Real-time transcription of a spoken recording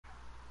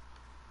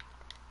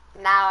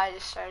Now I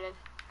just started.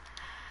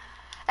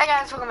 Hey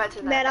guys, welcome back to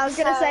the Man, I was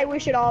gonna say we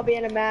should all be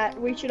in a mat.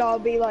 We should all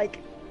be like...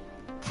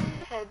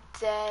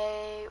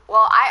 Today...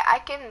 Well,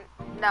 I can...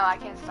 No, I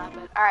can't stop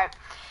it. Alright.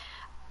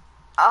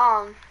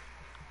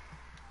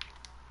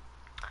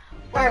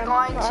 We're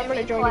going to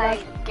be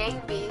playing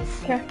Gang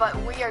Bees, but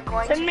we are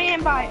going to Send me an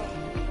invite.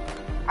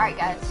 Alright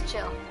guys,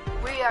 chill.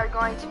 We are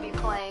going to be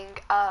playing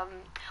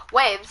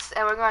Waves,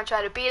 and we're going to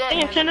try to beat it.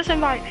 Yeah, send us an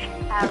invite.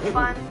 Have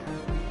fun.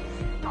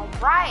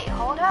 Alright,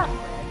 hold up.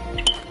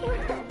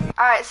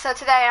 Alright, so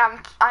today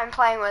I'm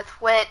playing with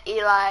Whit,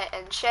 Eli,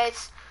 and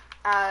Chase.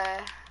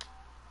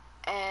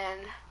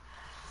 And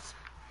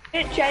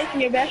It's Chase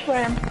and your best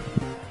friend.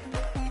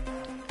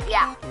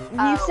 yeah.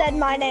 You said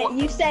my name.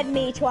 You said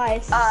me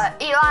twice.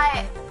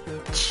 Eli,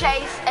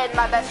 Chase, and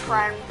my best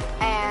friend.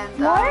 And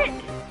What?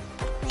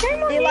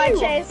 Shame on Eli, you.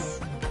 Chase.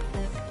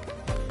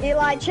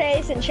 Eli,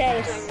 Chase, and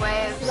Chase. doing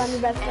Waves. 'Cause I'm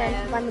your best friend.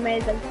 and I'm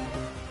amazing.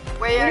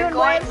 We are doing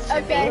going Waves? to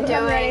Okay, be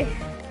I'm ready. doing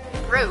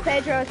Roof.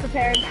 Pedro is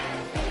prepared.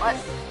 What?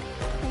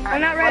 I'm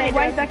not ready.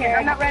 Wait a second.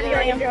 I'm not ready.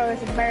 Liam. Pedro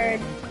is a bird.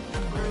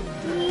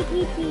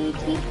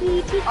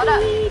 Hold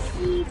up.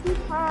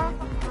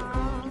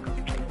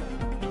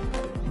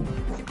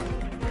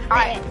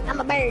 Alright. I'm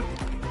a bird.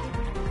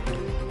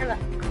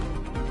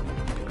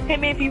 Hit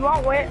me if you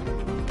want wet.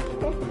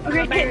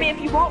 Okay, hit me if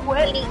you want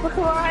wet. Look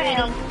who I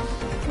am.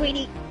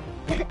 Tweety.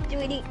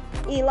 Tweety.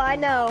 Eli,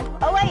 no.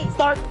 Oh wait.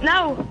 Start.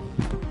 No.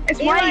 It's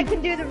Eli Wade.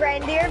 can do the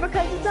reindeer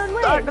because it's on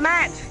Wade. Start the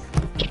match.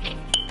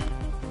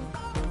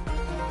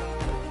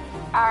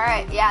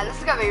 Alright, yeah, this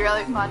is gonna be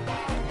really fun.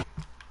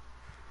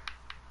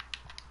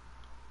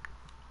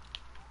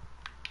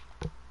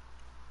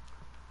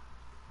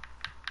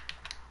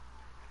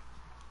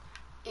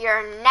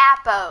 You're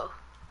Napo.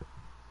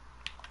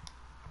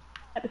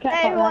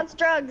 Hey, who wants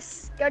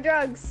drugs? Go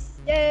drugs.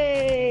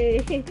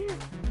 Yay.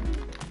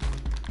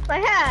 My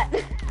hat.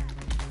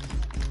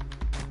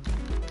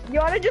 You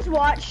wanna just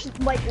watch,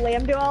 like,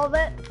 Liam do all of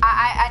it?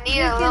 I need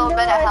You a can little do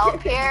bit of it.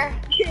 help here.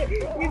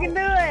 You can do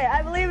it.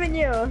 I believe in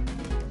you.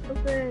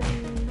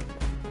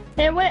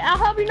 Here, wait. I'll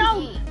help you now.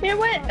 Here,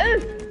 wait.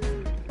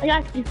 Ooh. I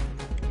got you.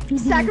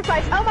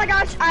 Sacrifice. Oh my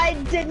gosh, I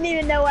didn't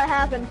even know what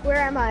happened. Where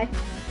am I?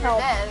 Help.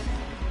 Dead.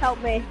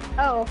 Help me.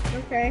 Oh,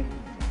 okay.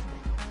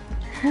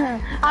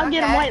 I'll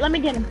get him. Okay. Wait, let me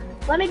get him.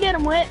 Let me get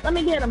him. Wait, let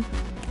me get him.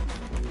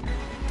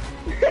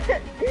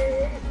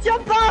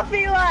 Jump off,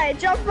 Eli!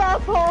 Jump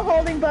off while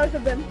holding both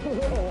of them.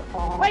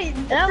 Wait,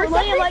 No, for some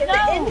Liam, let reason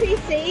go. the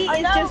NPC I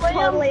is know, just Liam.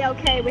 totally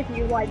okay with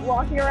you, like,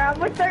 walking around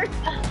with her.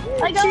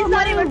 Let go, She's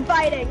not Liam. even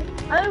fighting.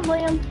 Move,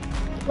 Liam.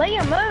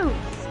 Liam,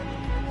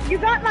 move. You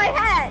got my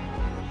hat!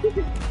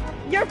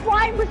 You're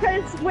flying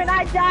because when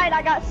I died,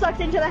 I got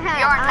sucked into the hat.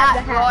 You're I'm not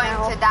the hat going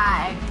now. to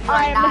die. You're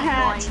I am the not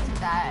hat. going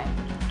to die.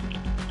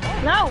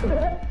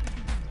 No.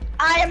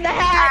 I am the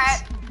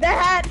hat! The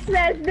hat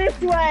says this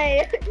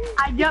way!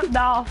 I jumped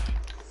off.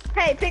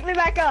 Hey, pick me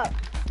back up.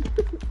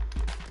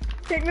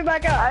 Pick me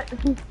back up.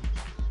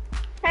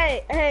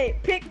 Hey,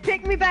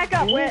 pick me back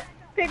up, Whit.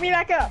 Pick me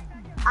back up.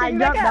 I Pick me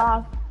back jumped up.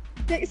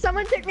 off.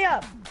 Someone pick me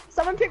up.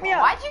 Someone pick me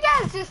up. Why'd you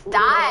guys just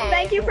die?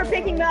 Thank you for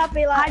picking me up,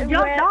 Eli. I jumped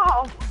Whit.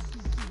 off.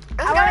 It's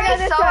I wanna gonna go be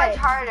this so way. much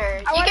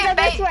harder. I wanna go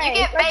this way. You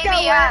get Let's go,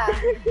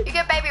 baby Whit. you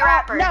get baby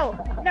rapper. No,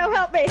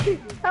 help me.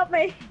 Help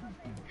me.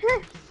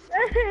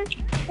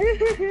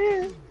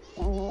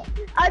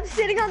 I'm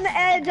sitting on the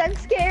edge. I'm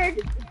scared.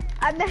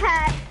 I'm the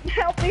hat.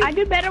 Help me. I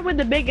do better with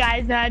the big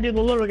guys than I do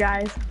the little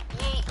guys.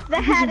 Yeet.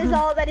 The hat is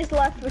all that is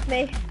left with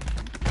me.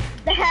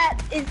 The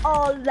hat is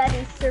all that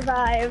is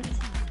survived.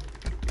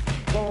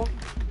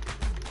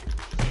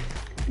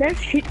 There's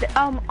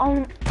on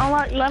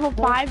like level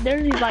 5.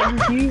 There's these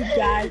like huge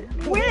guys.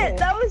 Wait,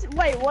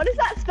 wait, what does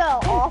that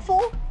spell?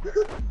 Awful?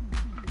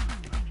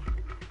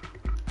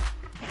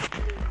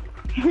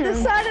 The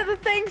side of the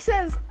thing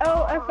says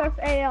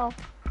OFFAL.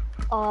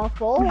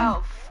 Awful.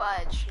 Oh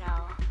fudge,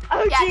 no.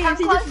 Oh Yeah, jeez, come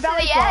he close just to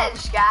belly the flopped.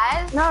 edge,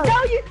 guys. No,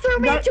 No, you threw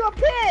me No. into a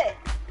pit.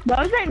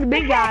 those ain't the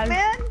big Heck, guys.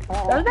 man.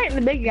 Those ain't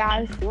the big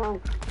guys.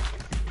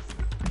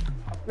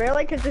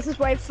 Really? Because this is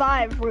wave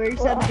 5 where you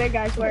said the big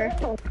guys were.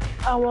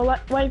 Oh well,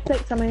 wave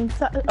 6. I mean,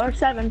 or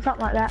 7,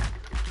 something like that.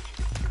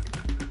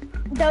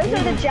 Those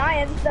are the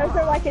giants. Those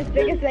are like as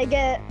big as they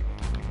get.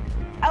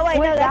 Oh wait,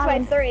 no, Wave that's down.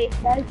 wave 3.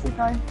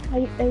 Basically,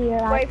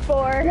 Wave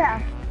 4.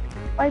 Yeah,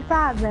 wave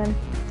 5 then.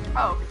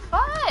 Oh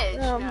fudge.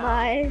 Oh no.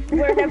 my.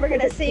 We're never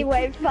gonna see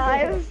wave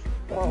 5.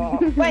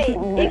 Wait,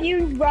 if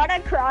you run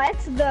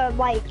across the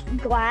like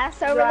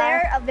glass over Right.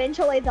 there,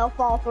 eventually they'll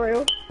fall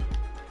through.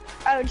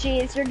 Oh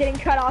jeez, you're getting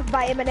cut off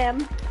by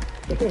Eminem.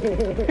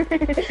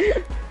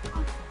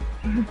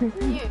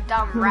 You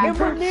dumb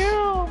rapper.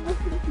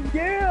 Eminem!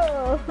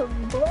 Yeah,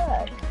 I'm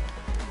black.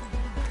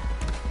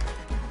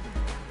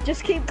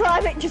 Just keep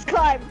climbing, just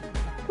climb.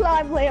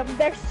 Climb, Liam.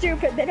 They're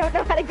stupid, they don't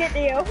know how to get to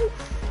you.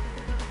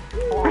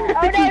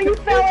 Oh no, you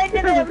fell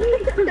into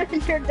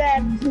them! You're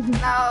dead.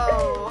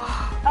 No.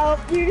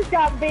 Oh, you just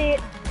got beat.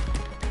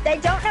 They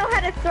don't know how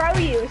to throw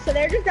you, so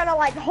they're just gonna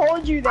like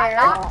hold you I there.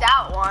 knocked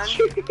out one.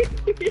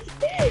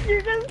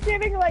 You're just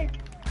getting like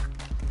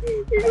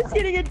You're just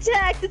getting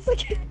attacked. It's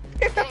like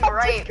they're all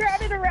just raped.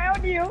 crowded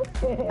around you.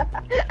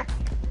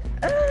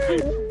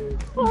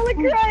 Holy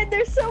crap,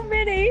 there's so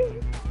many.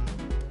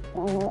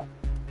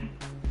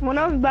 When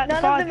I was about to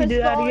None fall, of I them could is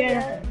do that falling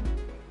again. yet.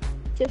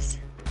 Just,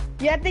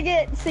 you have to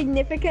get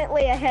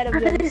significantly ahead of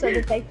them so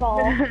that they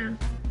fall.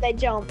 They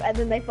jump and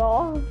then they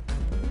fall.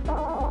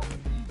 Oh.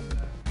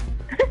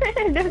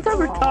 They're so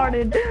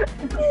retarded.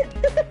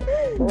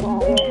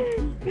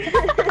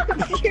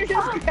 You're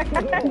just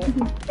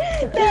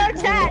they're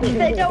attached.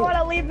 They don't want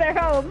to leave their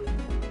home.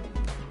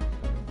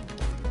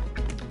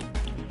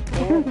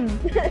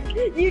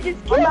 You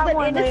just killed about an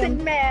one, innocent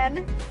Liam? man.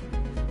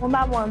 One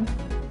by one.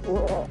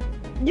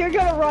 You're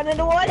gonna run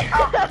into one.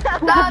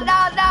 No,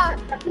 no, no,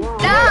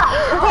 no!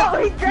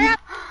 Oh, he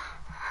grabbed.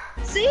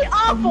 See,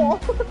 awful.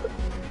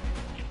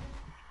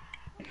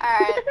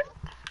 Alright.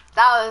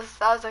 That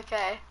was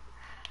okay.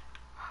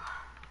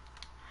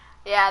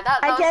 Yeah, that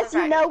I was guess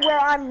you know surprising. where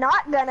I'm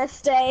not gonna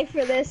stay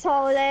for this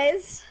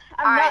holidays.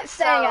 I'm Alright, not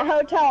staying at so-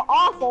 Hotel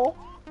Awful.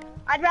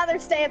 I'd rather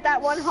stay at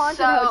that one haunted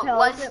So hotel.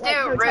 let's Isn't do it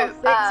like Hotel route. 6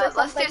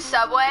 or Let's something? do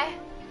Subway.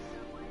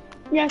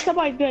 Yeah,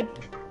 Subway's good.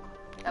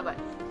 Subway.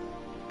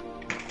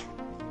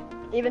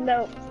 Even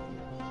though,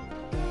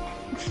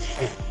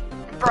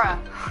 Bruh.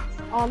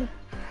 um,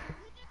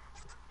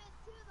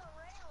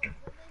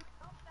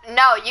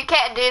 No, you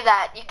can't do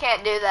that. You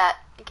can't do that.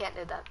 You can't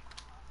do that.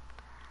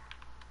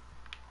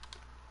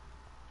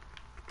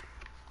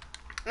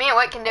 Me and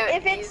Whit can do it.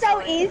 if it's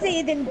so easily.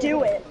 easy, then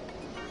do it.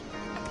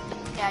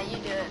 Yeah, you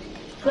do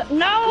it.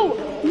 No!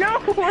 No!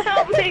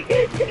 Help me!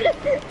 Who's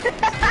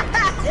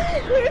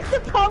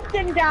the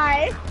pumpkin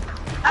guy?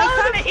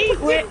 I'm trying to eat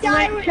the Whit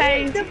guy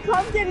Chase. The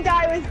pumpkin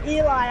guy was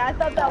Eli. I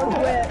thought that was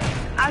Whit.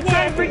 I'm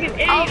trying to freaking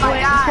eat Oh my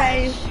Whit gosh.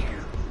 Chase.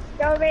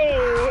 Go me.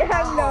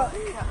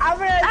 I'm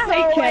gonna I throw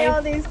hate away Chase.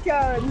 all these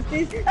cones.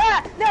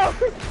 No!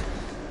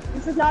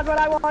 This is not what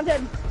I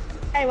wanted.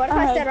 Hey, what if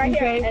I stand right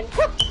here? And...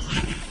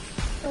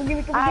 Come give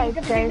me. Little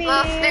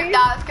Snoop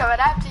Dogg's coming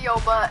after your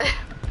butt.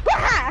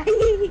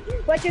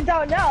 What you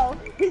don't know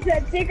is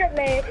that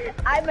secretly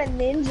I'm a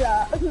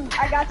ninja.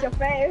 I got your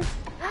face.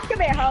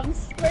 Come here,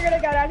 Hums. We're gonna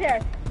go down here.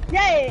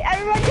 Yay!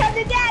 Everyone come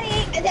to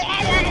daddy!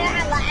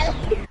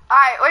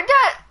 Alright, we're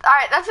done.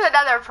 Alright, that's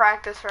another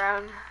practice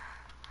round.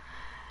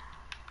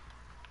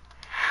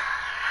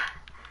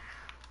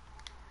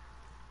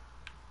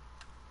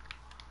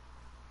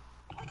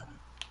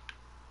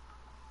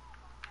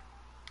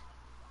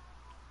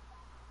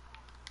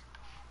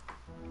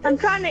 I'm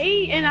trying to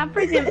eat and I'm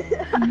freaking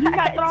you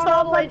got thrown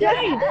all the way down.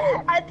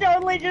 I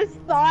totally just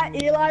thought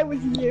Eli was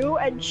you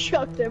and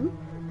chucked him.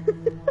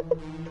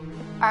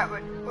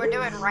 Alright, we're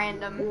doing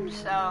random,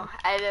 so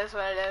it is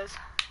what it is.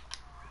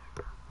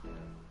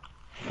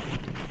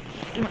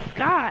 Oh my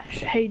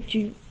gosh, I hate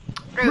you.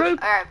 Roof,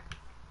 alright.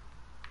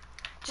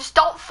 Just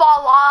don't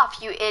fall off,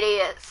 you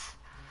idiots.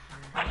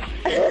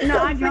 No,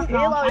 I jumped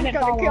off. I Eli's didn't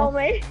gonna fall kill off.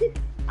 me.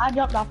 I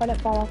jumped off. I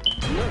didn't fall off.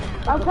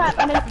 Oh crap!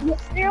 I didn't.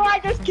 Eli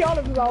just killed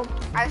himself.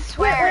 I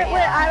swear. Wait,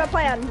 I have a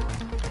plan.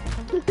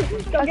 Go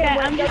Okay, get him,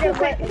 I'm go just get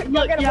gonna him, say, go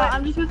look, get him, y'all, Whit.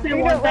 I'm just gonna say You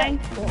know one what?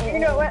 thing. You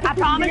know what? I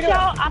promise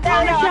y'all, I promise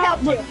I y'all,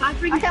 helped look, you.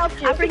 I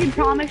helped you. freaking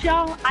promise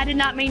y'all, I did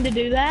not mean to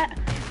do that.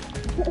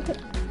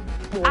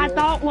 I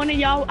thought one of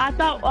y'all, I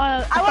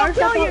won't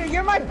kill you.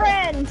 You're my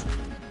friend.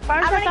 First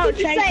I'm I gonna thought keep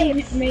you chasing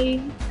safe. me,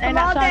 From and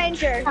I all thought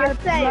danger. You're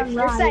safe.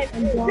 You're safe.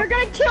 You're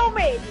gonna kill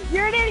me.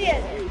 You're an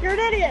idiot. You're an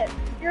idiot.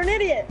 You're an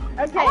idiot.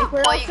 Okay, I'll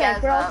we're pull all you safe.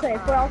 guys We're all up.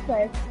 safe. We're all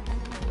safe.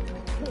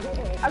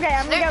 Okay,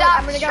 I'm Snoop gonna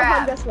Dogg's go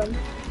hug trapped. this one.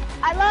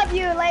 I love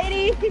you,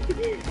 lady.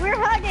 We're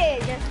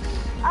hugging.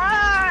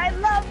 Ah, I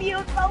love you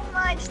so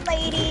much,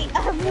 lady.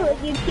 I'm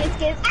with you, kiss,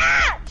 kiss.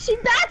 Ah! She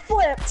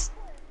backflipped.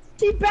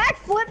 She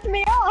backflipped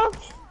me off.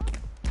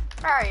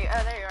 Where are you?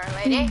 Oh, there you are,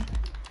 lady.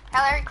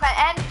 Hillary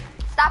Clinton,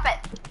 stop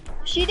it.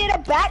 She did a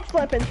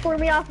backflip and threw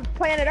me off of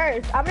planet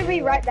Earth. I'm gonna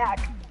be right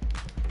back.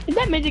 Is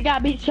that midget guy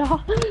beat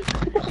y'all?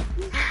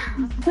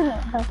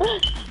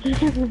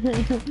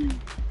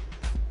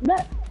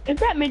 If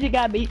that midget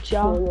guy beat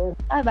y'all,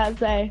 I was about to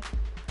say.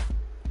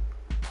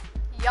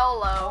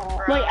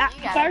 YOLO, bro. Wait,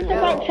 You gotta first I go.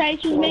 thought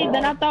Chase was me,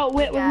 then I thought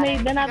Whit was me,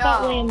 then I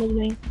thought Liam was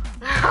me.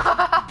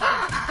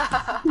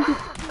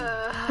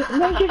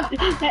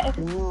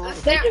 They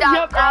Snoop just Dogg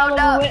jumped all grown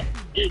over up.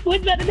 Whit.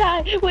 Whit's about to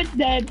die. Whit's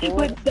dead.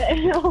 Whit's dead.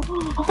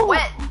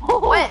 Whit,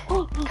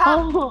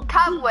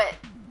 come, Whit.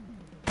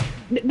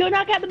 Go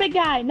knock out the big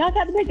guy. Knock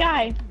out the big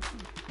guy.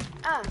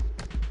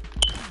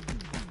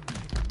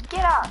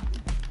 Get up.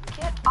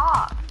 Get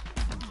off.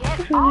 Get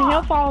He'll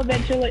off. fall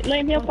eventually.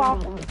 Liam, he'll fall.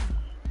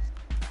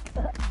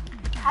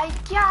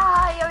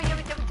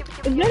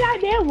 Good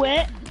idea,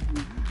 Whit.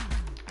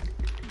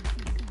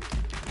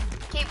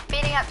 Keep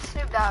beating up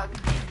Snoop Dogg.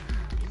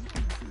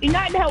 You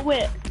knocked out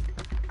Whit.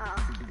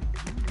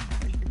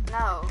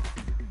 No.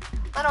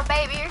 Little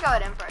baby, you're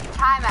going in for a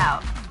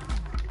timeout.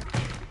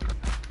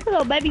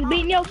 Little baby's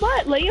beating your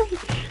butt, Liam.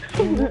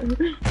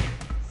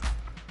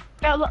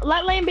 No,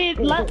 let Liam beat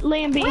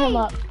him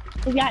up.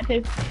 We got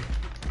to.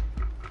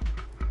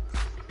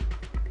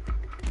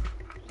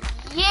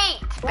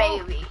 Yeet,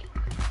 baby.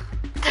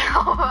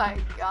 my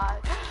god.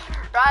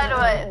 Run,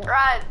 Whit,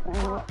 run.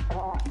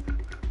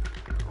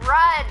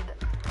 Run.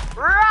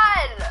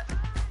 Run.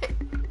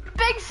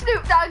 Big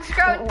Snoop Dogg's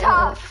grown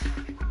tough.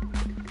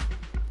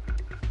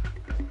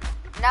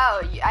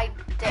 No, I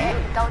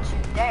dare. Don't you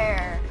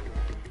dare.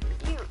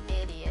 You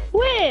idiot.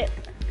 Wait.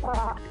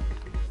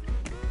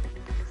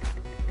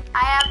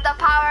 I have the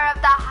power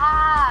of the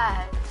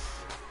hearts.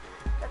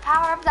 The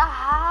power of the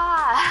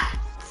hearts.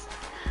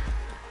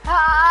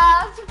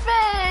 Ah,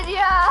 spin,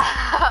 yeah.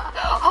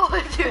 Oh,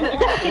 dude,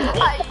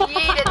 I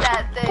yeeted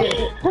that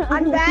thing.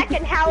 I'm back,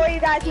 and how are you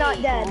guys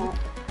not dead?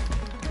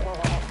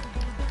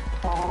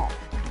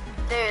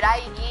 Dude, I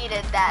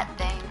yeeted that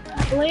thing.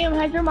 Liam,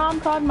 has your mom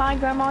called my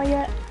grandma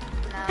yet?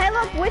 No, Hey,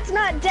 look, Whit's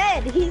not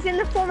dead. He's in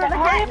the form of a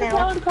Hurry hat up and tell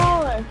now. her to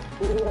call her.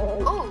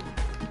 Ooh.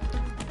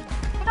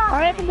 Get off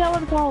Hurry up me. and tell her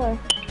to call her.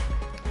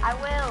 I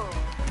will.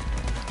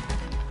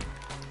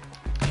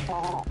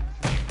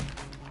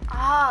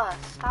 Oh,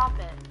 stop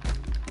it.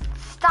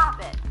 Stop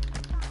it.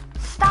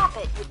 Stop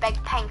it, you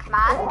big pink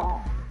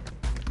man.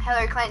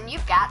 Hillary Clinton,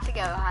 you've got to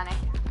go, honey.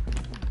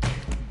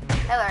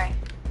 Hillary.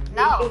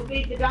 No. The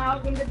thing is,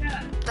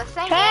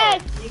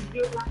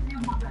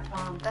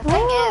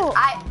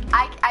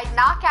 I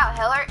knock out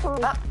Hillary. Oh,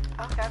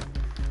 okay.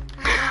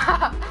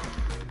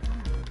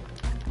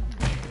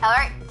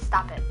 Hillary,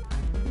 stop it.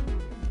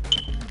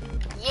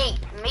 Yeet,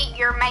 meet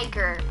your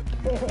maker.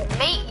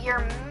 Meet your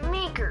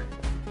maker.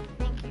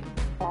 Thank you.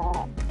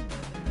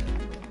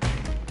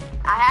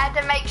 I had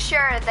to make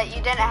sure that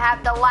you didn't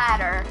have the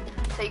ladder,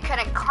 so you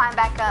couldn't climb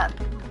back up.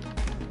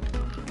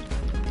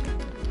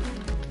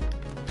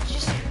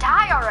 Just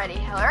die already,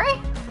 Hillary.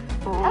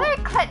 Hillary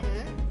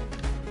Clinton,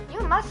 you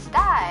must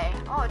die.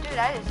 Oh, dude,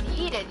 I just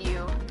yeeted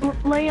you.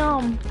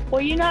 Liam,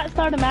 will you not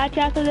start a match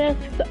after this?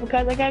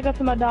 Because I gotta go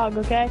for my dog,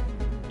 okay?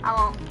 I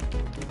won't.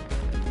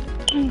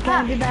 Okay,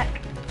 I'll be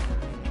back.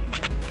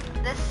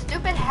 This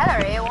stupid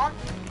Hillary won't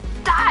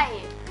die.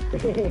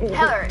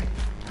 Hillary.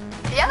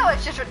 The other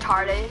one's just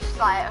retarded. He's just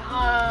like,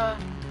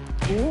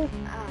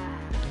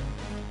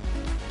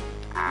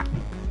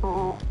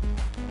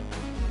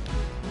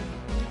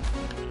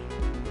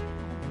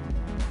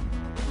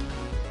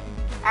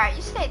 Alright,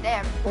 you stay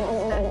there.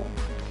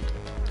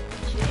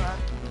 Sheila.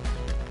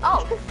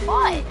 Oh,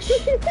 fudge.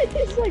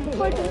 He's like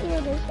punching me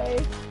in the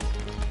face.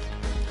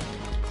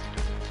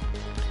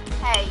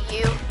 Hey,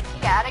 you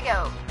gotta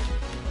go.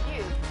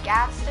 You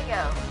gots to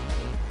go.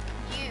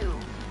 You.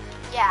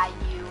 Yeah,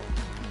 you.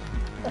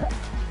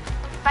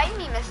 Fight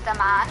me, Mr.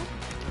 Man.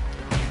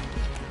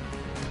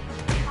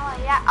 Oh,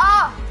 yeah.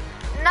 Oh!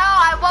 No,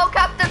 I woke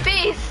up the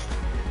beast!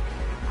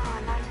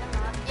 Oh, no.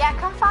 Yeah,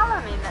 come follow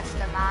me,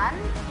 Mr. Man.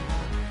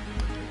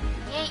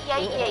 Yeet,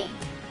 yeet, yeet.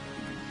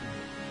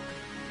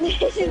 He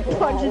just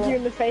punches you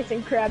in the face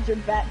and grabs your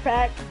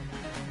backpack.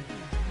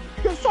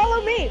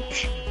 Follow me!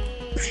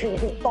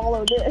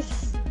 Follow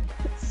this.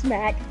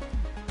 Smack.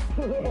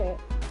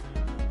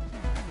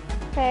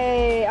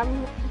 Hey,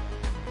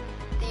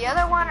 The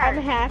other one or I'm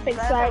half the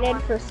other excited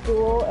one? for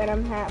school, and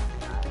I'm half.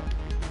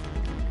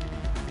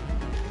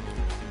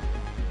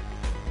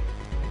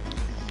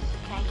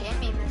 Can't get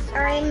me, Mr.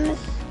 I'm Man.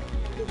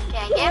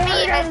 Can't get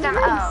me, Mr.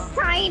 Oh.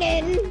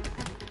 excited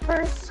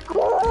for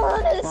school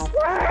to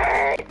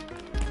start.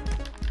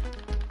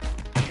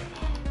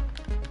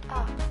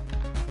 Oh.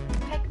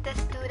 Pick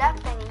this dude up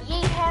and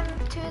yeet him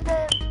to the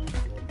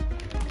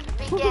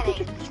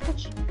beginning.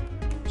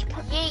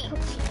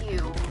 Yeet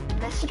you,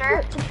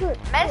 mister.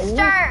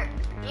 Mister!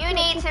 You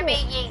need to be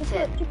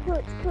yeeted.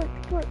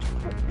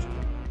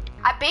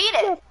 I beat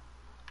it.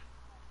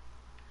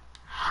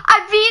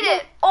 I beat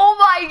it. Oh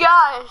my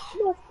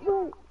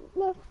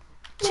gosh.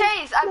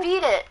 Chase, I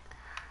beat it.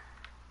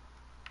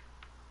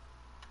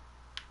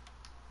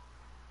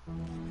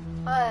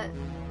 What?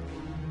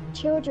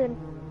 Children.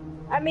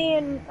 I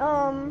mean,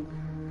 Oh,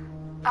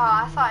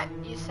 I thought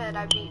you said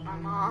I beat my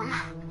mom.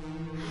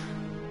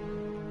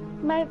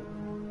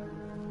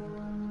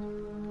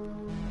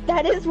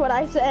 that is what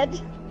I said.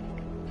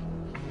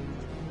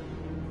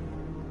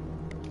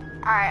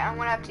 Alright, I'm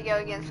gonna have to go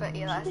against what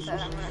Eli said.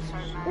 I'm gonna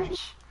start a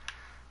match.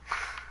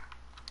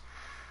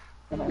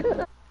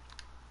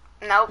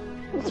 Nope.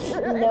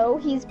 No,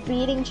 he's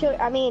beating children.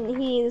 I mean,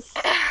 he's.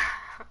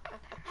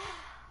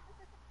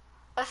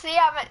 Let's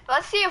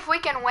see if we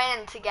can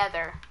win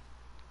together.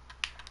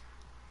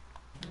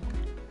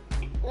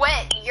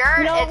 Wait, You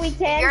know what we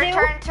can your do?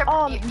 turn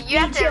to you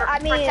have to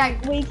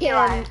protect we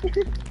Eli. can.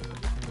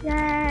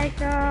 Yeah,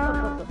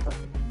 girl.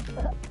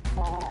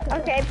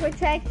 Okay,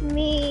 protect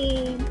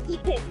me.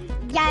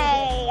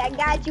 Yay! I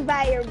got you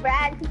by your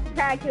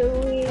backpack.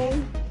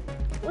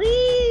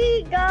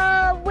 We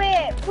go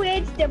with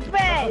which the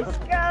best.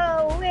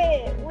 Go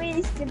with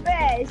which the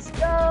best.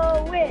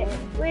 Go with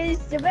which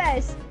the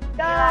best.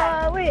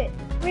 Go with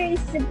which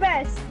the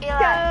best.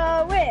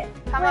 Go with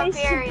Come up which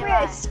here, the Eli.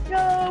 best.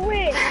 Go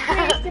with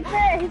which the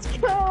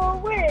best.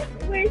 Go with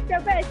which the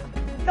best.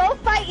 Go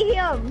fight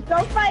him.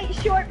 Go fight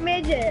short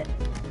midget.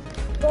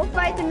 Go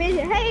fight the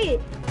midget. Hey,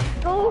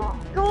 go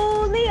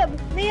Liam.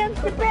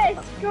 Liam's the best.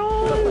 Go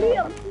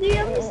Liam.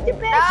 Liam's the Mr.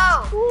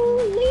 Best. No.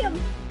 Oh, Liam.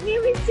 Me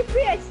and Mr.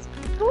 Best.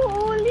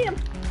 Oh,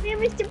 Liam. Me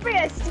and Mr.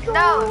 Best. Oh,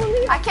 No,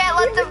 Liam. I can't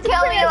let them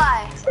kill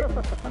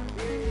Eli.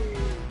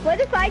 What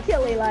if I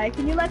kill Eli?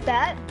 Can you let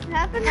that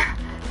happen?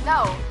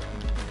 No.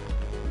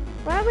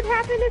 What would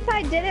happen if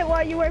I did it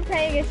while you weren't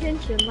paying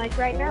attention? Like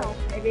right now,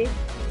 maybe.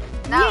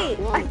 No.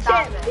 Yeet.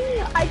 Stop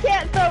it. I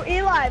can't throw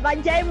Eli. My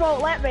game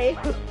won't let me.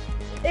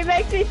 It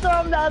makes me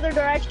throw him the other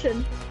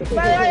direction.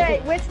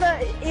 Wait. Which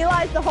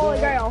Eli's the Holy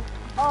Grail?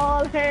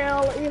 All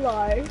hail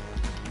Eli.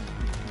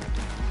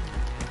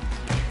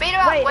 Beat him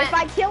up. Wait, if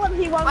I kill him,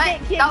 he won't get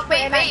kicked don't for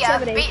beat me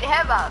up. inactivity. Beat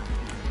him up.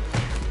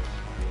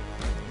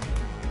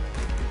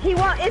 He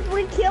won't. If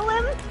we kill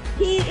him,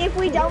 if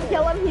we don't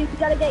kill him, he's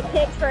gonna get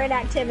kicked for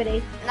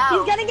inactivity. No.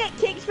 He's gonna get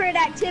kicked for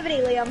inactivity,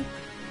 Liam.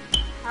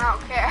 I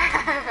don't care.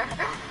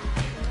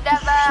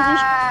 Never.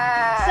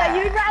 So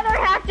you'd rather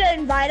have to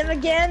invite him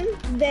again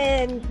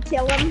than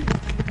kill him?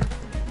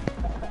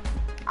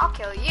 I'll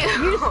kill you.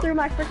 You just threw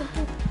my freaking.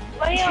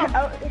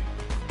 Liam.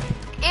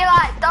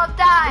 Eli, don't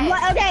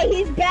die. Okay,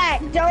 he's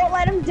back. Don't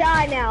let him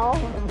die now.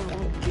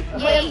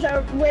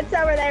 Wit's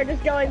over there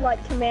just going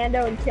like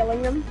commando and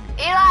killing them.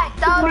 Eli,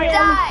 don't Liam.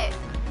 die.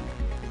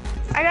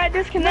 I got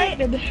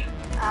disconnected.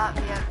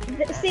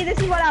 Yeah. See, this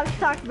is what I was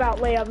talking about,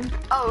 Liam.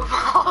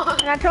 Oh.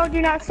 And I told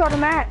you not to start a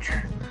match.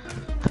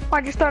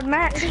 Why'd you start a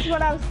match? This is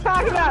what I was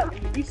talking about.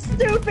 You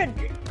stupid.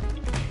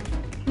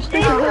 You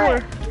stupid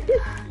whore.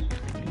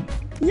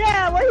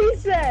 Yeah, what he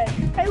said.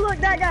 Hey, look,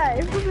 that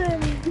guy.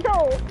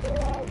 No.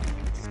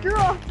 Screw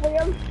off,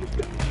 Liam.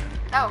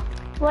 No.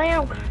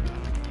 Liam.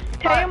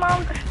 Tell your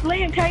mom.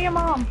 Liam, tell your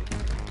mom.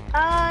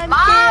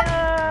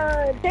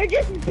 Mom! They're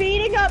just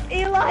beating up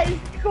Eli's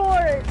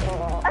court.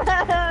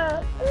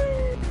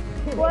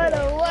 What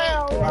a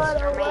world,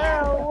 what a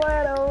world,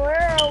 what a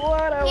world,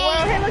 what a world.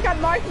 Hey, look,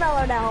 I'm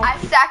Marshmallow now. I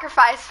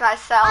sacrificed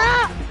myself.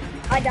 Ah!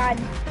 I died.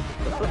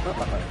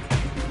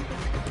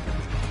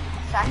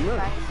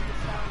 Sacrificed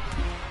myself.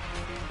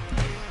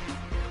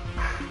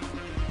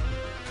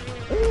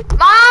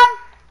 Mom!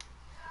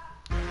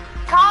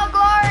 Call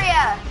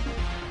Gloria!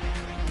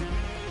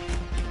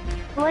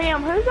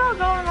 Liam, who's all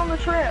going on the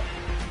trip?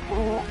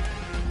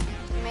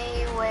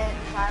 Me, Whit,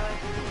 Tyler,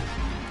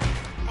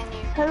 and you.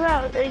 Who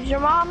else? Is your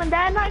mom and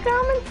dad not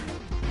coming?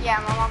 Yeah,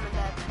 my mom and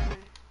dad's coming.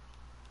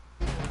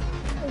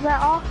 Is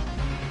that all?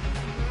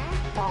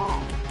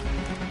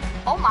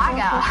 Oh my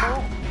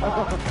god.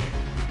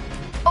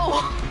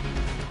 Oh.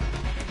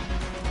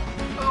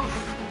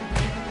 Oof.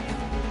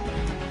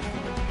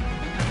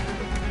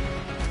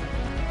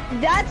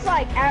 That's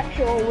like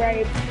actual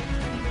rape.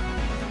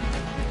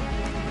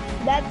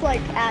 That's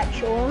like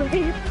actual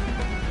rape.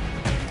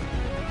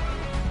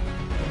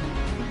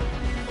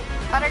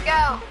 Let her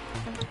go.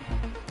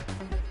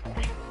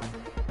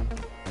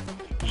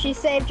 She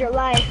saved your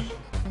life,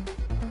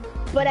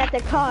 but at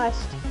the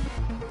cost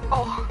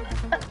Oh.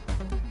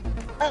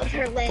 of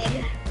her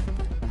leg.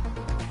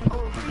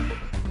 Oof.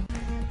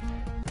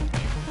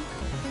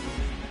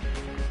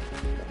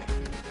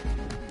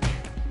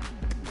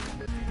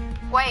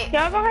 Wait,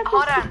 Y'all gonna have to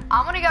hold on.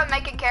 I'm gonna go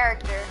make a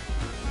character.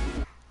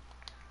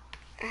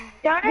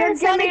 Y'all You're didn't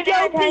send me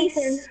gonna an go be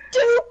invitation.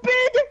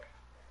 stupid?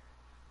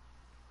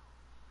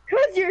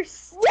 Cause you're,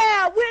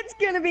 yeah, Whit's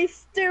gonna be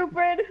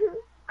stupid.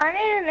 I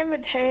need an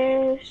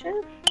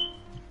invitation.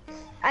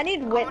 I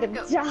need Whit to wanna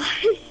go-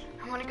 die.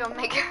 I'm gonna go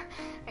make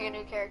a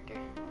new character.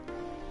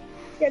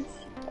 It's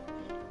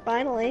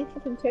finally,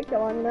 it can take you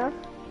long enough.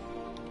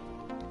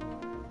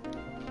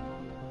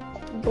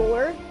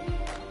 Boar.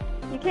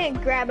 You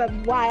can't grab a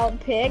wild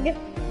pig.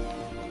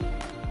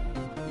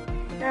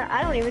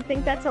 I don't even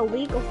think that's a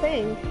legal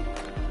thing.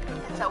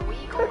 It's a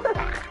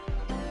weagle.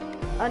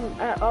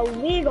 A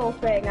legal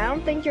thing. I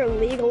don't think you're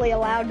legally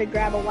allowed to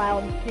grab a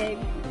wild pig.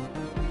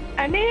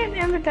 I need an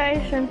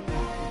invitation.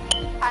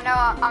 I know,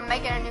 I'm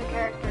making a new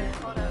character.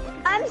 Hold up.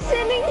 I'm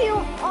sending you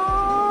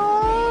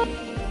all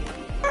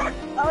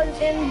an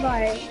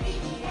invite.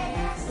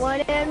 1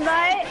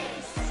 invite,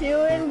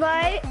 2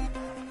 invite.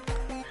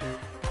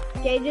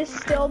 Gage is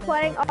still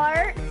playing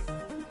art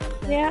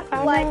Yeah,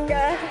 I like know.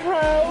 a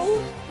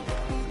hoe.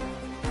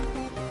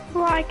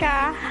 Like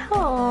a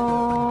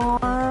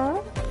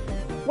hoe.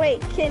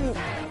 Wait, can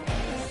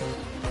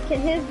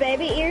his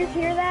baby ears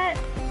hear that?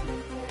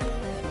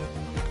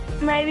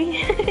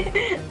 Maybe.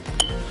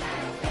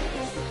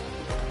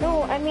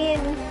 No, I mean,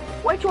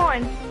 Which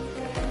one?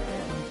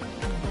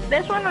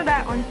 This one or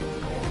that one?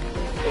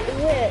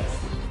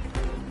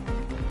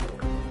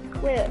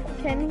 Whit,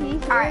 can he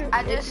hear? Alright,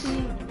 I is just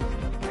he-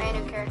 made a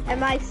new character.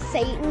 Am I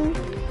Satan?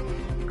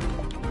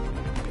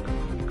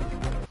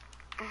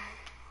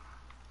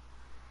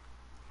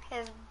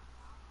 His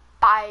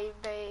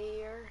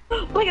baby.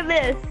 Look at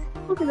this.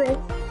 Look at this.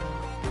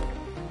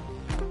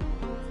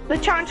 The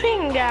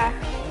Chongqing guy.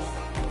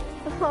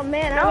 Oh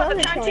man, I No, love the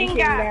the Chongqing Chongqing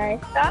guy.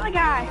 guy. The other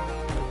guy.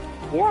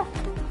 Yeah.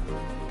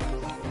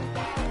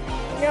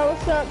 Yo,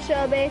 what's up,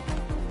 Shelby?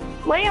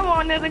 Liam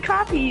wanted to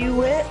copy you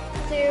with.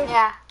 Dude.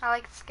 Yeah, I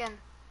like the skin.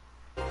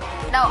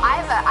 No, I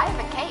have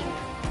a cape.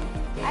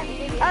 I have a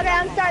cape. Okay,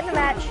 I'm starting the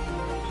match.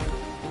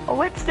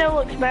 Which still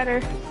looks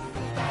better.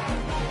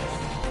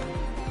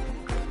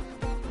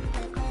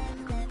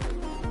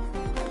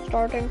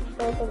 Starting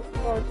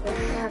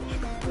match.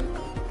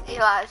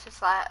 Eli's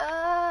just like,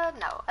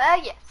 no,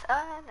 yes,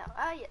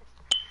 no, yes.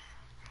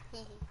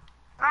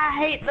 I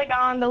hate the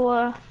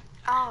gondola.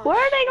 Oh, Where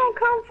are they gonna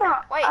come from?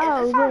 wait,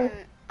 is this on,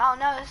 oh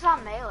no, this is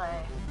on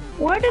Melee.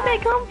 Where did they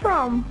come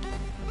from?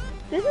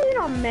 This isn't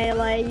on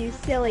Melee, you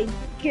silly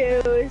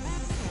goose.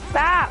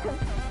 Stop.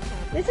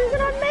 This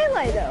isn't on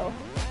Melee though.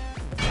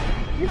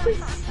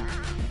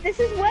 This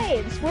is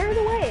waves. Where are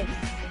the waves?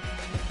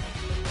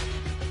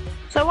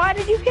 So why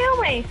did you kill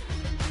me?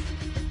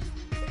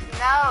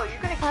 No,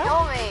 you're gonna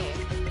kill me.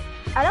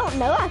 I don't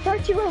know. I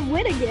thought you were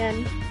win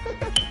again.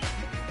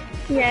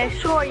 Yeah,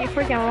 sure, you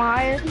freaking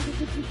liar.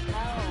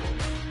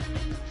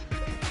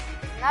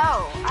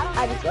 No,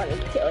 I just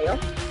wanted to kill you.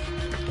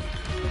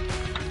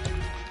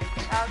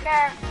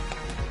 Okay.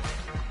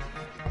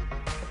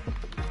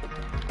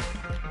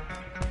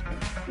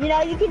 You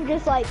know, you can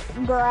just like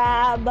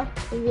grab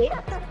whip.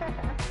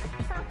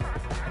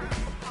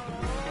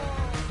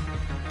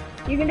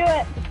 You can do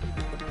it.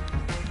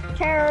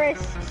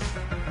 Terrorists.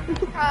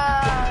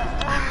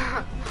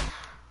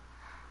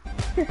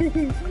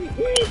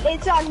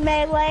 It's on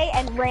Melee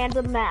and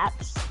random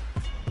maps.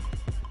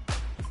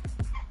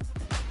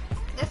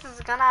 This is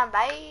gonna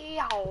be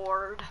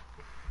hard.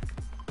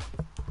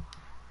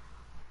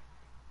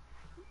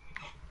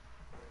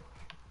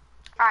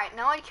 Alright,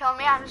 no one kill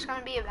me, I'm just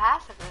gonna be a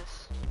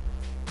pacifist.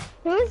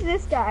 Who is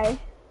this guy?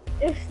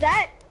 Is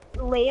that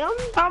Liam?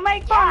 Don't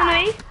make fun of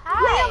me.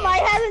 Liam, I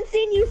haven't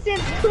seen you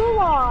since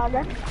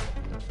Coolon.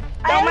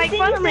 Don't make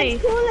fun of me.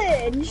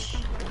 Coolidge.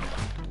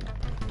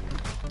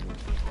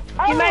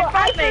 You make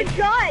fun of me. I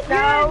forgot.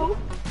 No.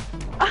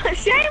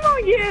 Shame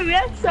on you.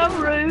 That's so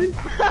rude.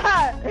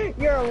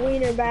 You're a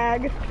wiener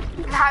bag.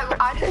 No,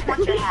 I just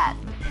want your hat.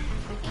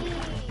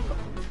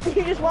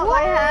 You just want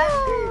my hat?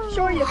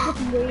 Sure, you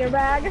fucking wiener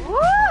bag.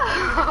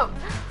 Woo!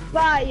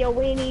 Bye, you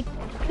weenie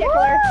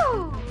tickler.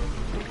 Woo!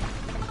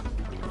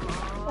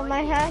 On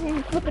my hat,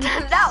 you flipping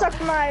No.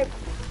 suck my.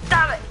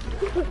 Stop it!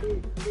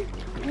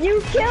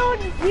 You killed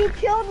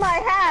my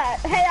hat.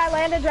 Hey, I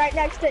landed right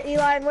next to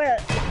Eli and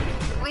Whit.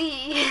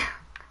 Wee.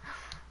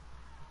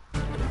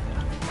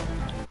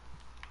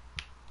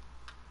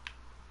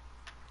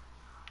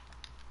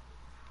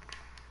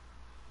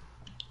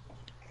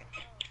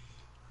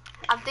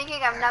 I'm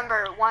thinking of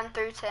number 1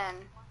 through 10.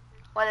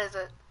 What is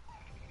it?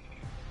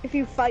 If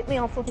you fight me,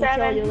 I'll fucking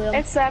kill you, 7. Lil.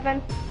 It's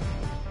 7.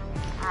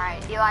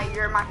 Alright, Eli,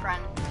 you're my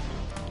friend.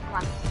 Come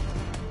on.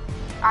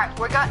 Alright,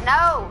 we're going.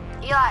 No!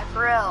 Eli,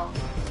 for real.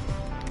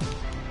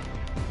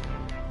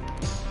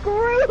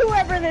 Screw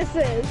whoever this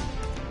is.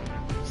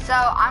 So,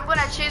 I'm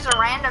gonna choose a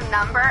random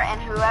number, and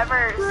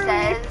whoever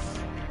says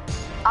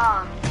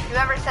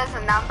the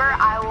number,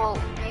 I will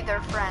be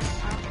their friend.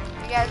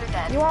 You guys are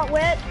dead. You want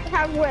wit?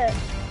 Have wit.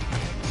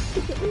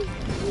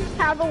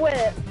 Have a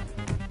wit.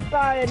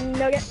 Fine,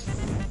 nuggets.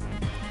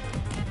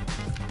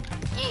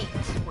 Yeet.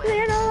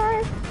 Staying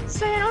alive,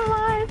 staying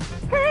alive.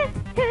 Hey,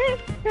 hey,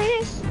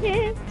 hey,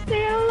 hey,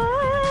 stay alive.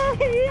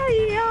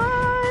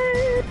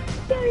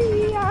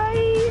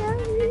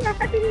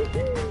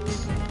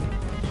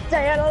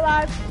 Staying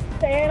alive,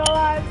 staying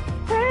alive.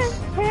 Hey,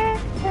 hey,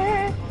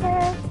 hey,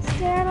 hey,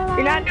 staying alive.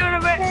 You're not doing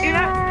it, but you're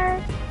not.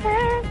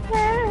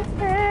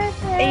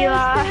 Eli.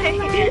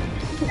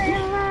 Stay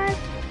alive.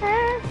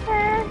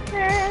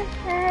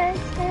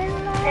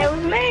 It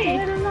was me.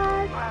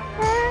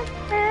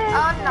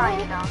 Oh, no,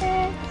 you don't.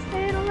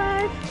 Stay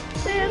alive.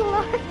 Stay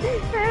alive.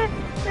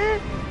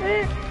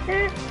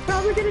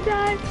 Probably gonna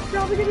die.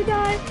 Probably gonna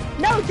die.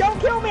 No, don't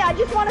kill me. I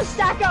just want to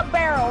stack up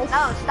barrels.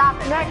 No, stop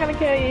it. I'm not gonna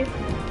kill you.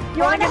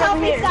 You want to help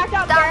me here. stack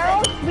up Stop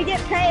barrels? We get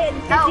paid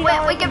 $50 No,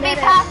 wait, we a can be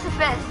minute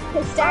pacifists.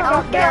 to stack Don't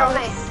up kill barrels.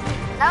 me.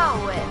 No,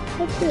 Whit.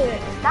 Let's do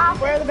it. Stop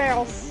Where are it. the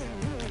barrels?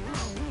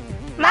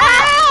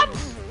 Mom! We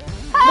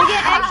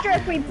get extra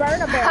if we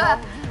burn a barrel.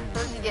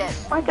 What'd you get?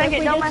 One second,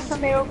 we don't just- mess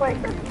with me real quick.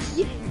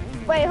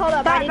 Wait, hold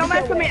up. I Stop, need don't to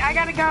mess kill with me. Whit. I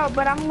gotta go,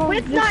 but I'm gonna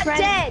Whit's just not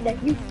dead.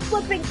 You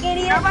flipping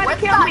idiot. Nobody Whit's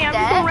kill not me. I'm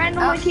just dead? gonna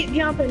randomly Oh. keep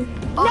jumping.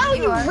 Oh, No,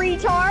 you are.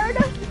 retard!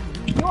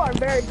 You are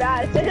very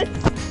bad at this.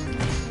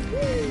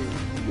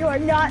 You are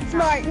not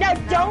smart. No,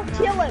 don't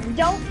kill him.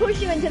 Don't push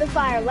him into the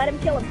fire. Let him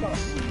kill himself.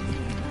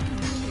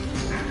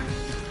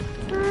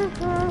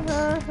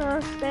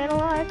 Stand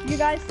alive. You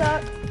guys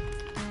suck.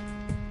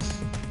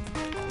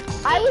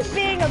 I was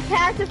being a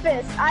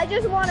pacifist. I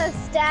just want to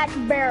stack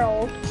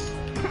barrels.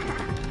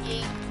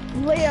 Yeet.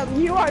 Liam,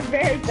 you are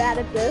very bad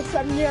at this.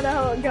 I'm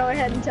gonna go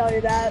ahead and tell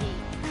you that.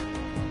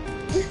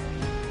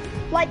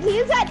 Like,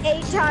 he's had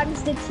 8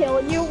 times to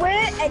kill you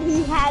with, and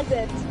he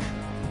hasn't.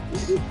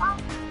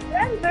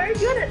 I'm very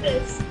good at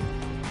this.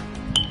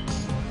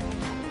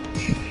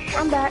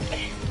 I'm back.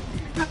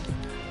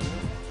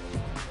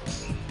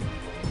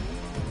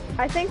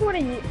 I think one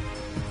of you.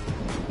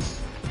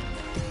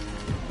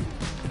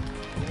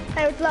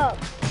 Hey, what's up,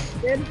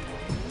 dude?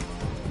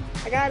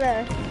 I got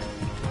a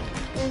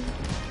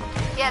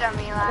Get him,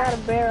 Eli.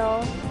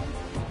 barrel.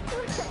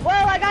 Whoa,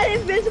 I got an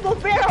invisible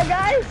barrel,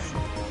 guys!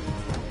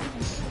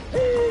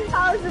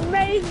 That was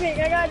amazing.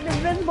 I got an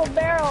invisible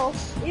barrel.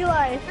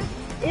 Eli,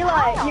 you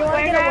want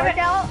to get a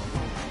workout?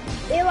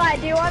 Eli,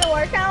 do you want a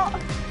workout?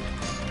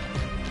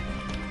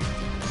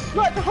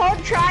 Look,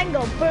 hold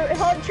triangle. Boom,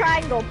 hold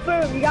triangle.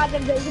 Boom, you got an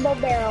invisible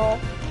barrel.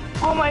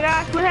 Oh my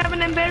gosh, we have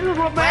an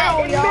invisible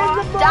barrel,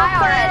 y'all.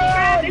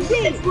 Die already.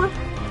 Hold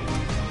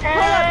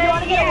up, you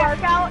want to get a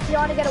workout? You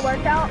want to get a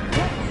workout?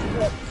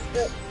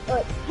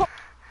 Hold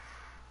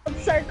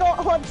circle,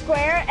 hold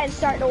square, and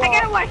start to walk. I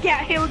got a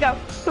workout, here we go.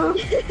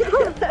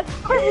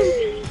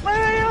 wait,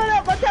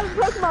 let's have a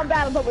Pokemon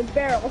battle, but with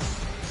barrels.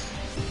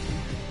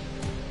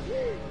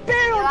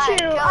 Barrel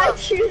Chew, I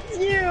choose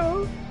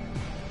you.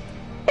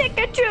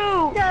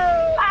 Pikachu!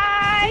 No.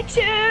 I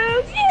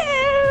choose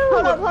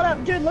you! Hold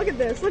up, dude, look at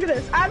this,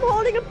 I'm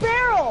holding a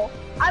barrel.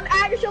 I'm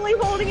actually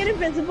holding an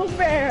invisible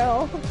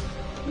barrel.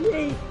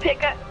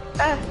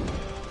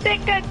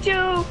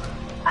 Pikachu!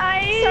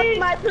 Suck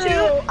my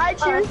poo, I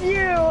choose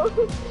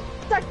you.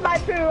 Suck my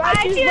poo,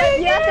 I choose you.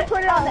 You have to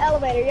put it on the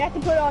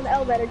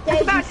elevator,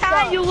 It's about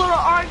time, you little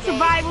art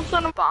survival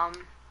son of a bomb.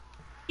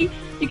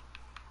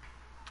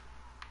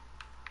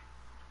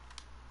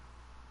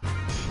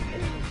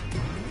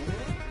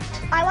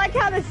 I like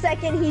how the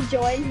second he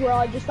joins, we're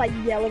all just like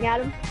yelling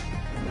at him.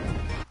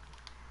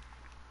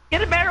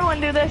 Get a barrel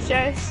and do this,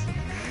 Chase.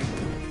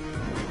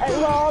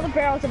 Well, all the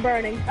barrels are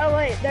burning. Oh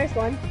wait, there's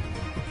one.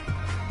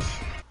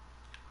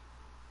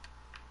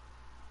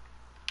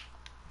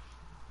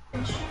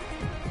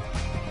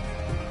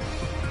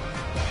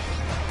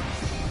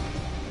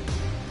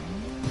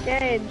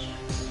 Gage.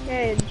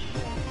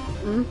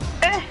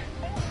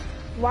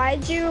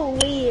 Why'd you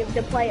leave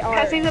to play art?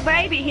 Because he's a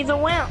baby, he's a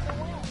wimp.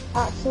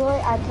 Actually,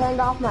 I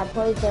turned off my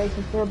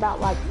PlayStation for about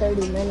like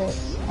 30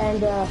 minutes,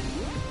 and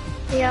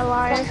Yeah,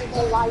 liar.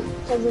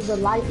 because of the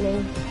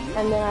lightning,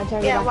 and then I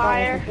turned it back on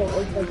and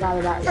completely forgot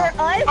about For it.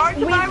 us, Art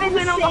survival's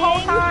been on the whole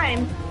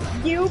time.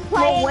 You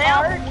playing Well,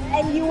 art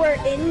and you were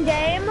in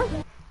game.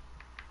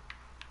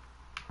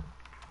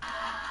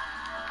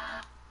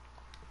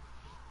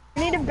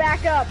 You need to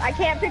back up. I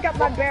can't pick up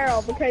my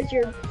barrel because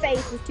your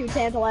face is too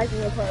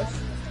tantalizingly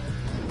close.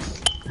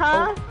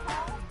 Huh?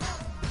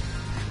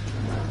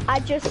 I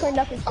just cleaned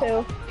up his poo.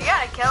 You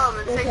gotta kill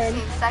him in Okay.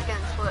 16 seconds,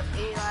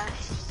 Eli.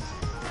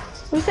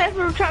 Who said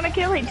we were trying to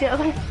kill each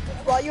other?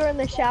 While you were in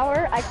the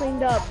shower, I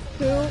cleaned up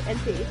poo and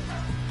pee.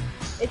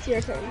 It's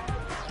your turn.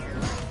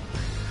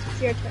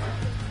 It's your turn.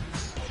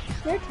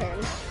 Your turn.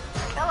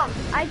 Kill him.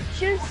 I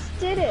just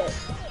did it.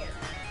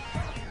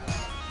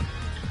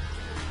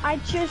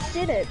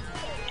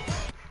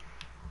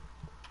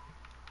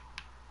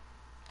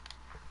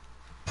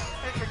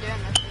 Thanks for doing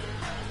this.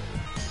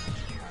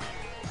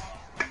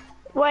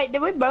 Wait,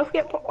 did we both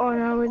get oh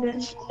no, we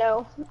didn't.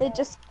 No, it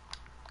just.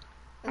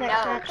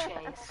 No,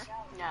 Chase.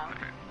 No.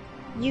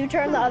 You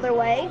turn the other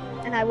way,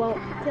 and I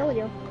won't kill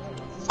you.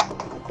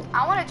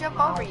 I want to jump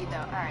over you, though.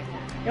 Alright.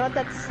 You know what?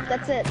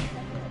 That's it.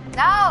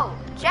 No!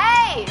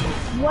 Chase!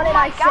 What did Oh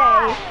my I say?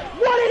 God.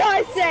 What did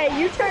I say?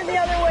 You turn the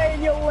other way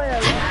and you'll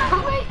live.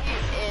 Wait, you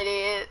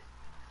idiot.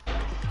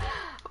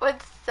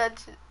 What's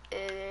such an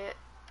idiot?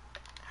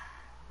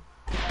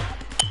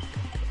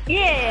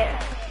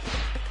 Yeah.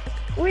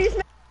 We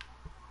just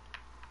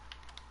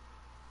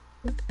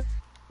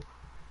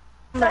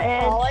My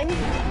edge. falling.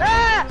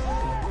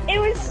 Ah! It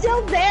was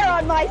still there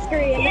on my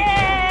screen.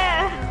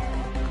 Yeah.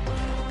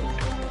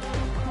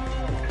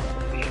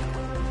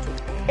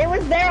 It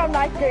was there on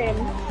my screen.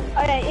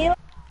 Okay, Eli.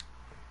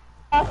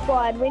 Draw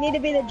squad. We need to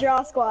be the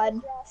draw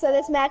squad. So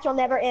this match will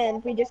never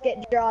end. We just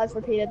get draws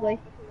repeatedly.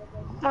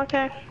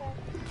 Okay.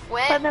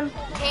 Win. Let them-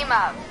 Team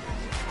up.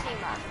 Team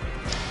up.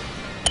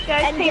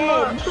 Guys, And team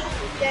up.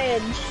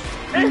 Gage.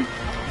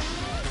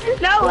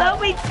 No,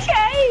 help me,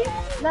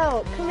 Chase.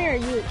 No, come here,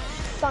 you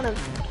son of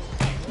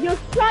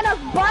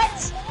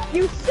butt!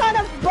 You son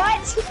of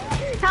butt!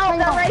 Help,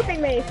 they're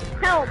raping me.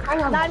 Help.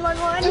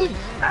 911.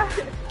 Help.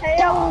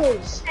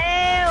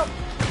 Help.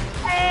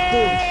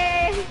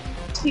 Hey.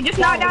 You just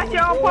knocked out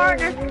your own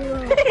partner.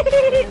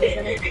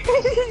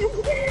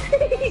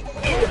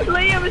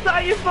 Liam, it's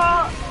all your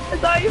fault.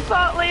 It's all your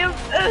fault, Liam.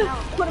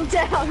 Put him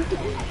down.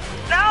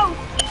 No.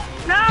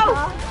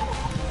 No.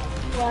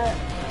 What?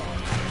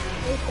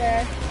 Right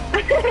there.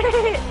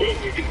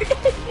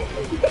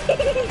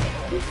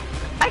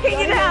 I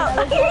can't get out.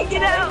 I can't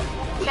get out.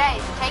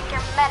 Chase, take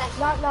your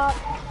medicine. Knock.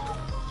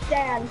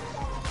 Dan.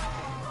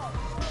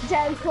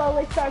 Dan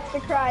slowly starts to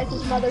cry as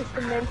his mother's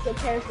convinced it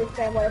tears his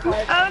family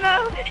apart. Oh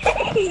no.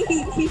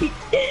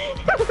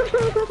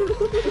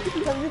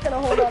 I'm just gonna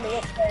hold on to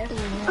it there.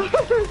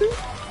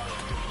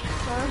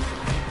 Huh?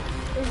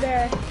 Who's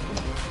there?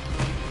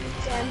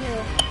 Dan who?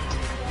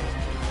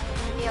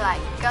 Eli,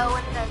 go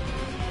in the...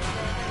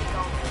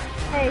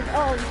 Hey,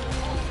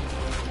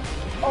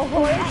 a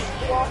horse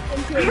walked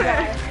into a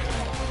bar.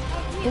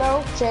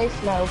 No, Chase,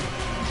 no.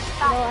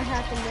 You know what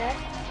happened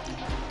next?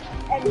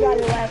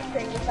 Everybody laughed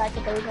during the fact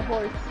that there was a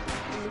horse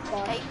in the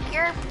bar. Take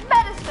your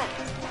medicine.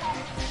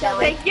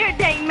 Take your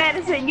dang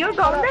medicine. You're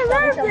gonna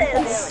deserve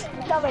this.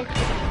 Tell me.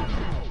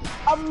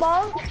 A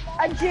monk,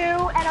 a Jew,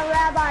 and a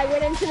rabbi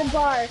went into the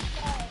bar.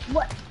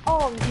 What?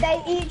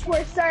 They each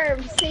were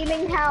served,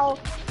 seeming how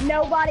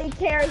nobody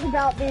cares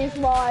about these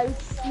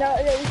laws. No,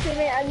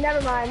 seeming, never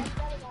mind.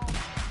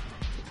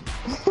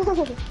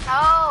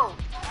 No.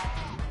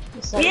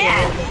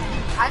 Yes!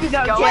 I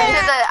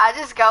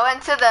just go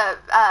into the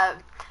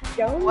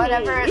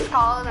whatever it's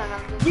called, and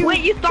I'm just. Wait,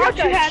 you thought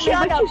you had me,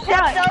 but you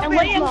sucked. And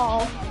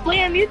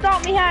Liam, you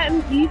thought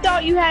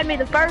you had me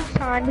the first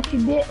time, but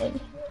you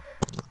didn't.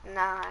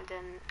 No, I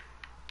didn't.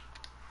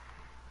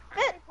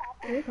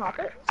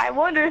 I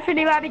wonder if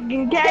anybody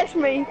can catch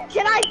me.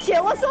 Can I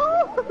kill us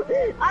all?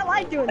 I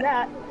like doing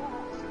that.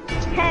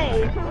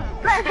 Hey,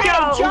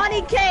 Go.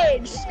 Johnny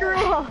Cage, screw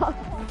off.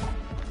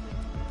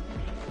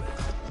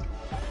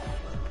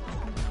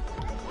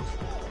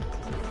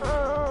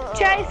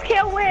 Chase,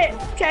 kill Wit.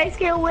 Chase,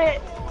 kill Wit.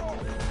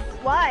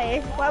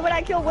 Why? Why would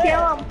I kill Will?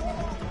 Kill him.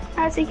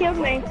 As he killed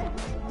me.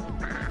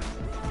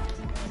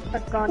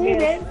 That's gone. He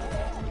did.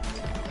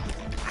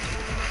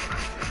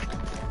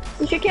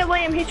 You should kill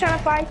Liam. He's trying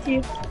to fight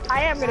you.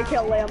 I am gonna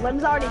kill Liam.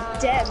 Liam's already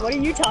dead. What are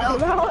you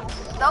talking about?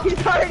 Nope.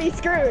 He's already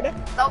screwed.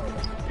 Nope.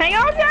 Hang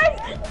on, guys.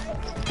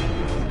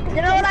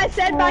 You know what I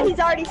said about he's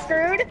already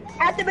screwed?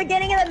 At the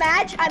beginning of the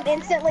match, I'm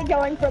instantly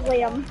going for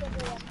Liam.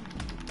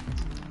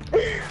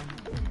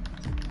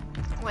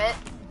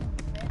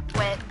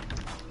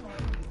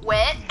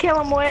 Wit. Kill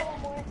him, Wit.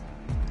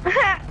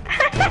 At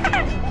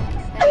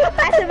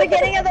the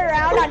beginning of the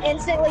round, I'm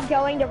instantly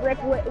going to rip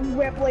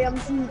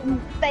Liam's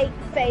fake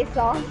face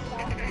off.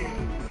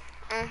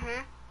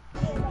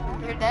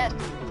 You're dead.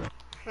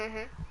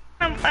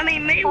 I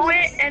mean, me,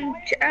 Wit, and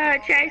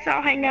Chase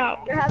all hang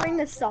out. You're having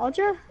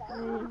nostalgia?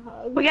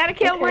 We gotta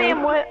kill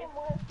Liam, Wit.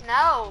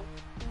 No.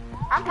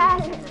 I'm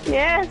passive.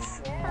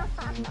 Yes.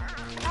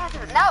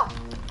 Passive. No.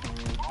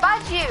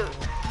 Fudge you.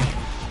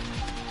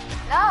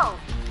 No.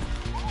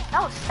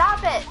 No,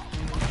 stop it.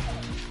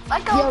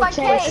 Let go of my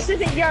Chase, case.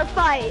 this isn't your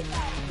fight.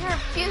 You're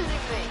refusing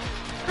me.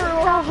 Screw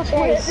off,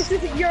 Wit. This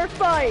isn't your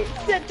fight.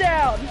 Sit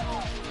down.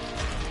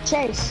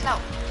 Chase. No.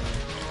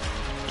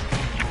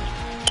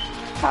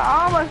 I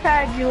almost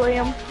had you,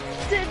 Liam.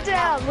 Sit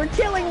down. We're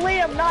killing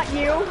Liam, not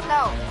you.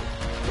 No.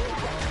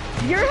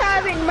 You're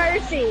having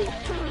mercy.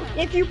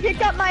 If you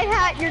pick up my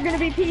hat, you're gonna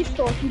be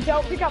peaceful. If you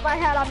don't pick up my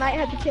hat, I might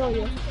have to kill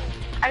you.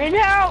 I need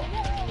help.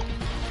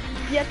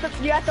 You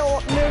have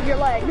to move your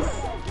legs.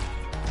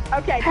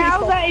 Okay, peaceful.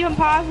 How's that even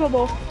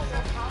possible?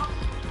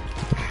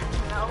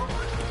 No.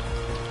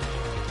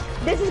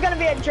 This is gonna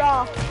be a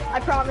draw. I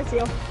promise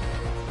you.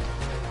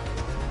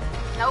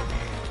 Nope.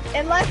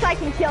 Unless I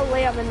can kill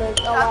Liam in the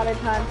allotted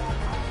time.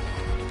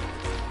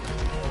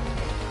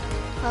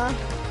 Huh?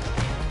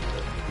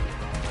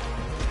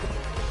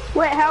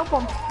 Wait, help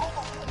him.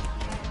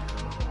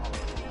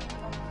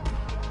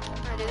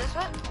 Can I do this,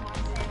 Wit?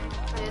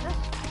 Can I do this?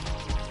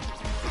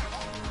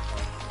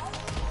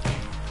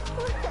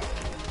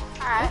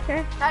 Alright.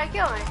 Okay. Gotta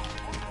kill me.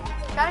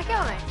 Gotta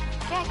kill me.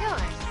 Can't kill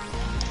me.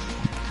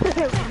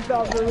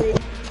 Rubbery.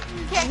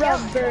 Can't kill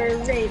me.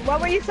 Rubbery.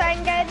 What were you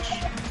saying, Gage?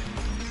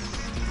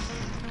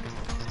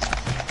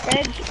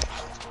 Gage?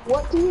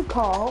 What do you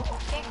call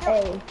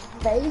a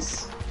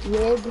face,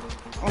 wig,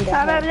 and a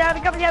head?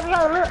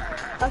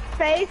 A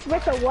face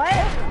with a what?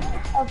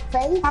 A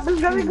face. I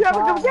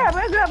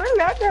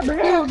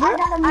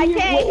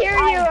can't hear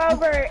you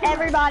over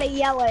everybody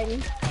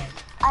yelling.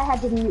 I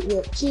had to mute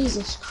you.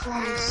 Jesus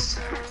Christ.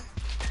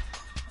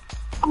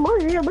 No.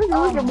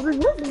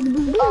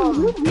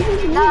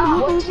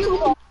 What do you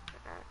call?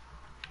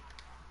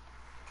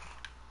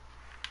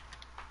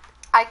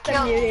 I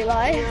killed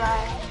Eli.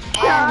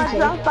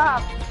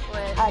 Stop.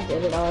 Wit. I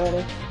did it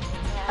already.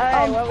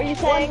 Alright, what were you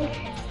saying?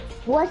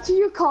 What do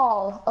you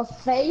call a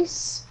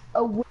face,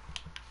 a wig?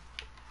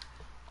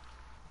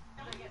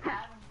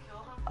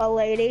 A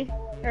lady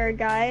or a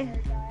guy?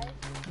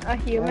 A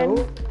human?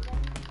 No.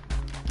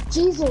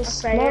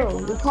 Jesus, A no.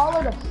 face? We call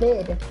it a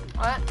fid.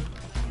 What?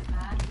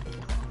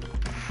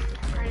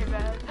 Pretty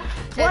bad.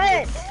 What?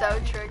 It's so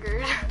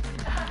triggered.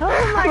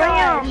 Oh my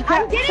Liam, gosh.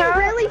 I'm getting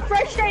really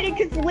frustrated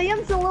because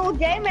Liam's a little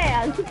gay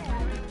man.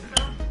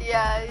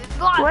 Yeah, it's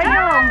like,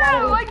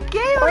 Liam, what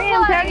game Liam,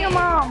 am tell I? your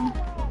mom.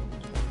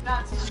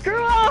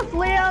 Screw off,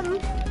 Liam.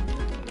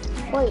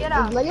 Wait, Get did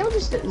out. Leo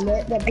just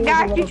admit that I he was a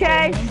got you, little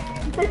Chase. gay?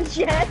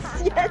 Yes,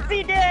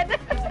 he did.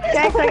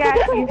 Chase, I got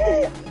you.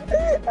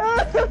 Oh,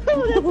 that's the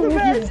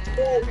best.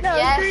 No,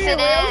 Yes, screw you, it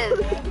Liam. is.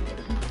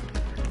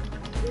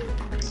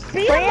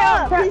 Beat him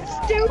up. Liam, He's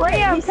stupid.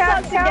 Liam, He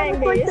tell sucks at him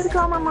gang to beasts.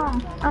 call my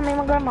mom. I mean,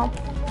 my grandma.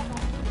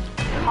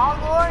 Call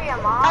Gloria,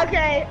 Mom.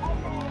 Okay.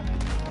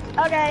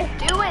 Okay.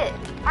 Do it.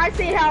 I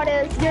see how it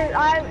is.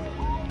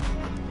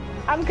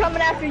 I'm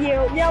coming after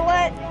you. You know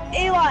what?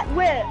 Eli,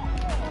 Whit.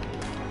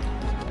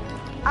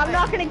 I'm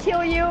not gonna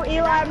kill you,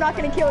 Eli. I'm not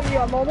gonna kill you.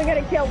 I'm only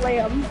gonna kill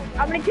Liam.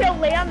 I'm gonna kill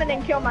Liam and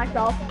then kill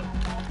myself.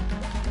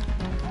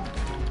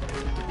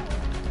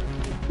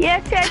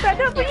 Yes, Chase, I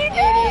do it for you.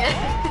 Idiot.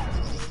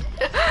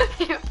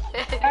 You idiot.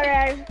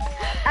 Okay.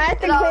 I have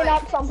to No, clean wait.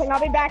 up something. I'll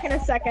be back in a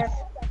second.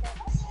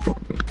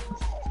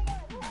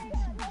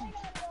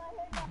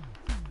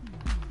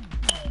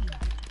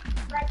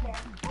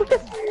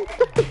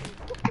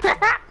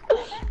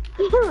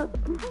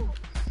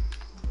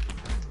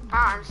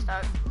 I'm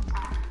stuck.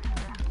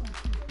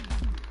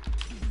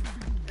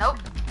 Nope.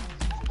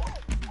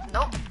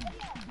 Nope.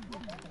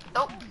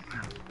 Nope.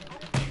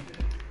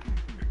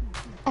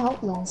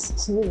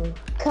 Outlast 2.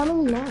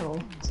 Coming now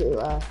to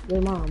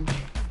your mom.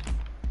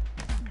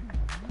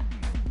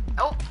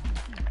 Nope.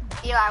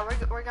 Eli,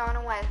 we're going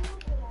away.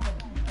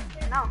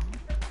 No.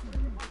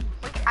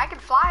 I can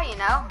fly, you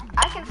know.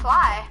 I can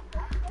fly.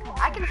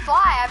 I can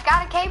fly. I've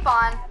got a cape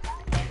on.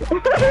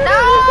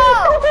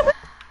 No!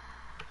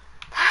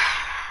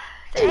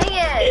 Dang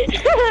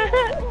it!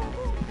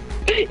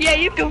 Yeah,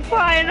 you can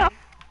fly and all.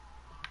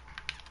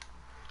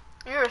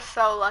 You were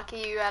so lucky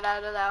you got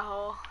out of that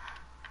hole.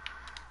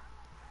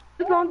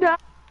 Don't die.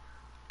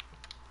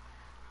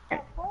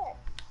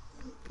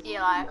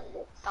 Eli,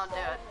 don't do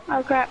it.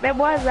 Oh crap, it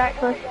was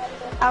actually.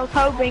 I was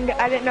hoping,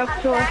 I didn't know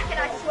for sure. Back, and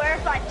I swear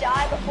if I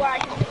die before I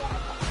can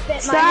fit my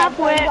Stop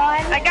headphones it!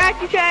 on, I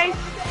got you, Chase.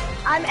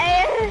 I'm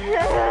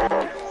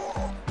a.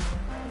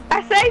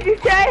 I saved you,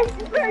 Chase.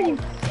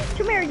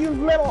 Come here, you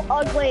little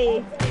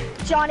ugly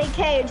Johnny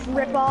Cage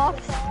ripoff.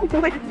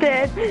 Wait,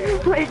 dead.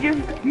 Wait,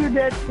 you're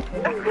dead.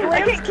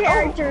 Which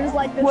character is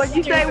like the What'd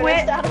you say, stupidest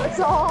Whit? out of us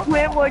all?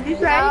 Whit, what'd you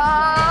say?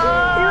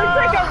 He looks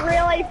like a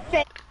really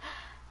fake.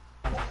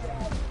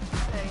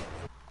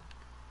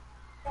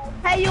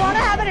 Hey, you wanna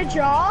have it a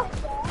draw?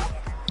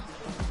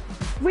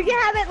 We can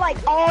have it like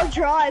all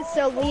draws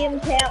so Liam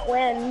can't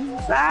win.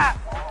 Stop.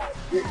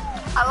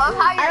 I love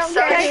how you're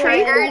so care.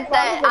 triggered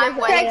that I'm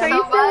winning Are so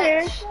you still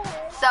here? much.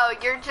 So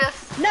you're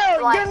just No,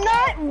 like, you're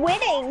not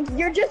winning.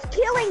 You're just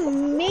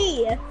killing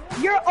me.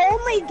 You're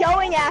only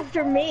going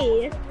after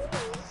me.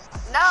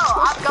 No,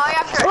 I'm going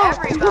after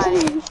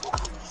everybody.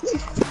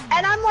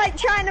 And I'm like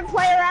trying to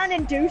play around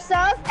and do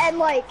stuff and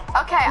like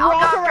Okay, I'll walk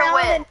go after around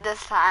Wit and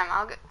this time.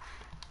 I'll go.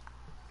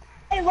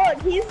 hey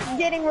look, he's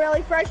getting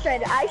really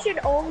frustrated. I should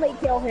only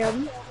kill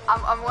him.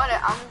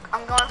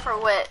 I'm going for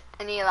Wit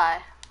and Eli.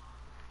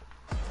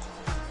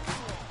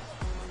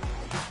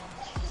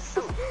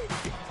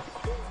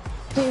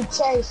 Dude,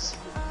 Chase,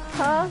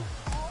 Huh?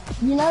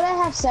 you know they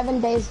have 7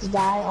 days to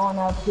die on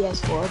a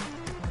PS4?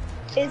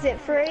 Is it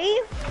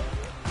free?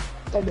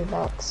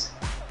 $30.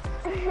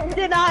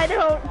 Then I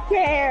don't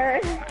care.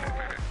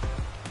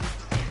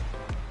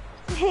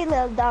 Hey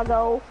little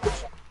doggo.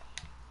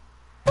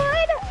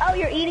 What? Oh,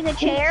 you're eating a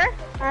chair?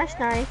 That's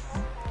nice.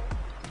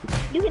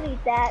 You can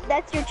eat that.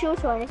 That's your chew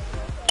toy.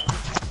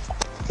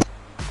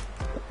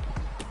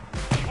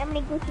 How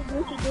many Gucci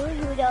Gucci do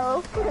you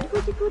though? Gucci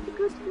Gucci Gucci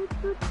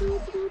Gucci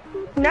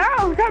Gucci.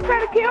 No, stop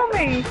trying to kill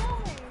me.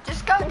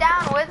 Just go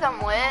down with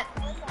him, Wit.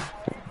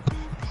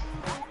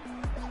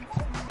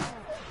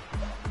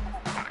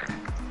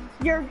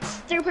 Your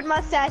stupid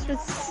mustache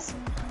was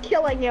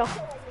killing you.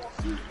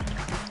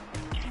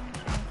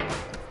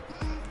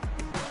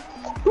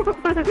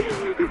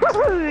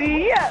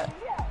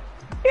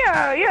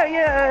 Yeah.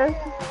 Yeah.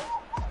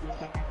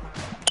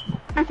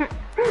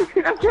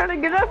 I'm trying to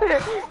get up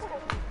here.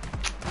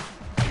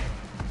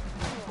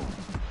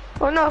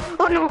 Oh no.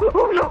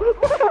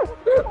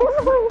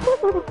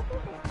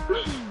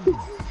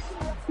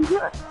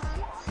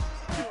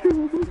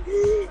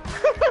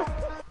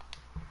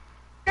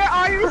 Your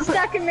arm is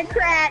stuck in the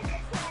crack.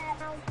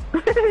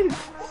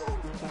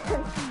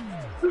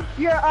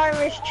 Your arm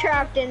is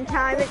trapped in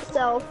time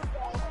itself.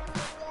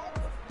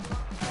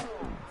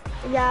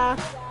 Yeah.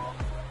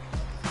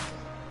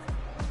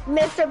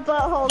 Mr.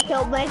 Butthole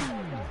killed me.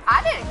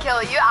 I didn't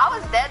kill you. I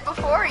was dead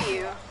before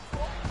you.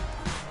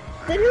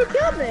 Then who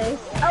killed me?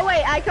 Oh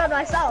wait, I killed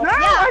myself. No,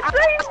 yeah, I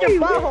saved you.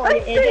 Mr. Butthole, I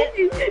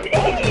you idiot.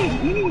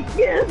 saved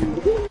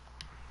you.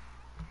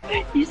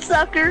 You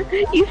sucker.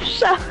 You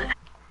suck.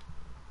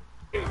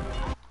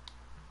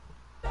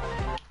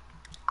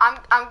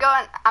 I'm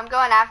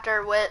going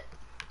after Wit.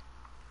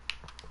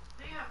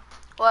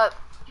 What?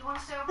 You want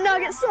to stay over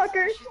Nugget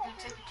sucker. She's gonna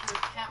take you to a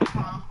camp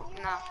tomorrow.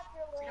 No.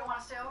 You don't want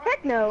to stay over?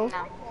 Heck no.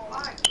 No.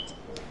 Why?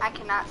 I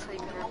cannot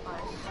sleep in her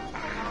place.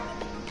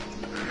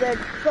 The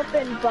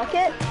flippin'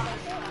 bucket.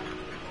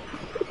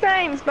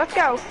 James, let's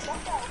go.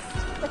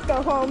 Let's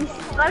go home.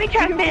 Let me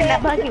try to fit in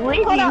that bucket with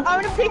Hold you. on,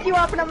 I'm gonna pick you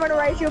up and I'm gonna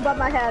raise you above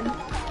my head.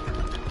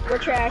 We're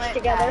trash Wait,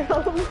 together.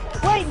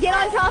 Wait, get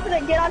on top of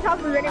it. Get on top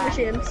of the vending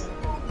machines.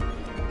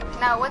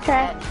 No, what's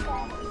Okay. that?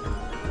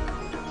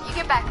 You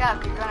get back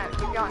up. You're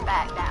going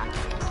back down.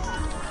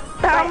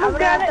 I'm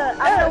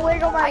gonna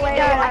wiggle my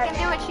way I out. can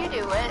do what you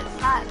do. Wit. It's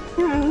not.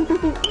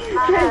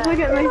 James, look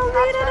at me.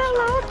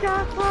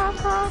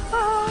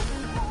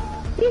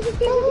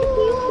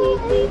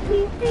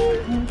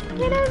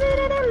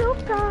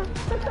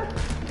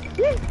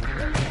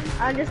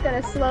 I'm just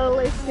gonna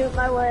slowly scoot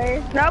my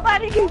way.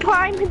 Nobody can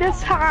climb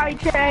this high,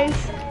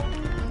 Chase.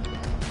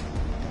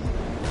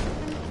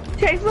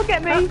 Chase, look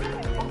at me.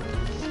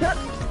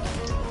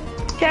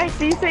 Chase,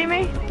 do you see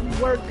me?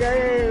 We're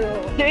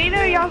girls. Do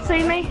either of y'all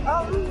see me?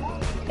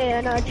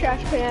 And a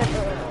trash can.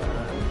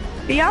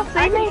 Do y'all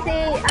see me?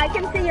 I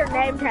can see your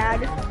name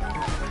tag.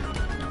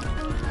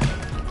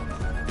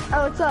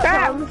 Oh, what's up,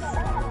 Crap. Holmes?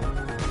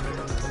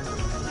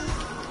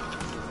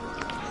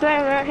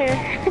 stand right here.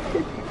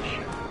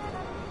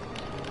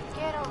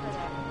 Get over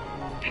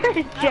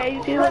there.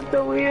 James, you look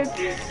so weird.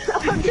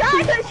 I'm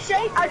trying to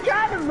shake. I'm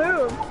trying to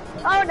move.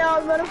 Oh no,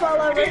 I'm gonna fall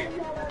over.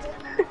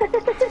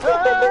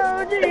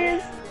 Oh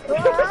jeez.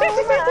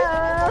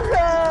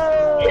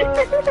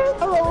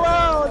 I'm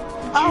alone.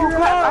 Oh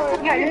crap,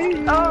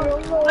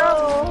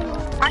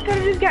 I could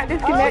have just got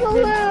disconnected. I'm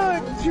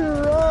alone.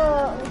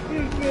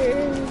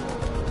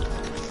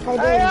 I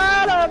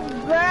got a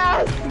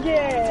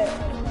basket.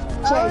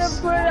 I'm gonna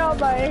put it on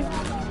my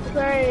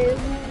face.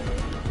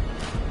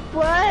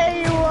 What do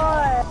you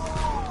want?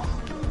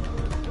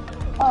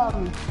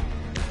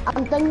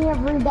 I'm thinking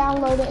of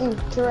re-downloading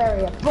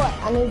Terraria, but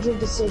I need your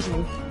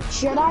decision.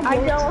 Should I get... I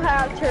don't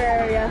have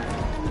Terraria.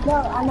 No,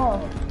 I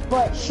know.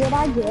 But should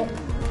I get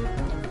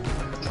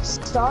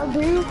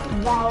Stardew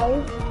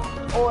Valley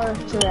or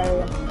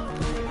Terraria?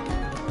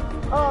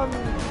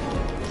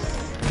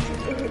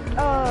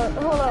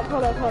 Hold up.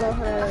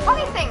 The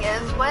funny thing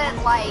is,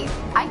 when like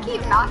I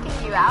keep knocking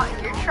you out,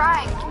 and you're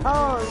trying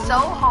so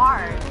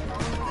hard.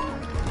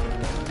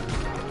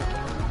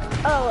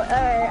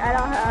 Alright, I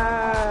don't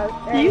have...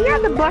 You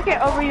got the bucket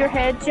over your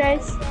head,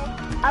 Chase?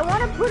 I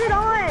want to put it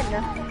on!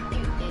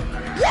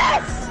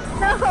 Yes!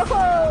 No!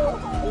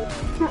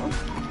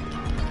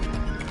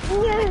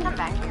 Come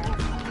back here.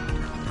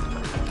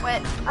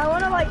 Wait. I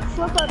want to like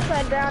flip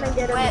upside down and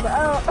get it.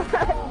 Oh,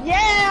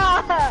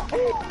 yeah!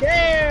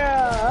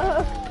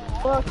 Yeah!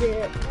 Fuck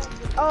it.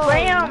 Oh.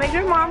 Graham, is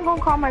your mom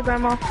gonna call my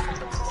grandma?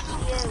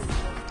 She is.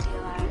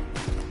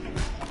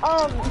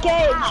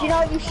 Gage, you know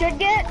what you should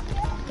get?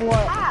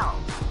 What? How?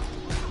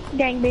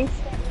 Gang beast.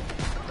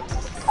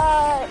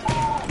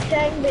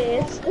 Gang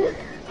beast.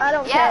 I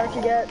don't care what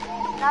you get.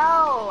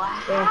 No.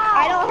 How?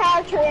 I don't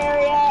have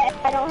Terraria.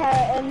 I don't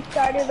have, and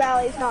Stardew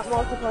Valley is not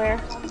multiplayer.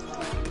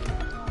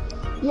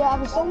 Yeah,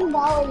 the Stardew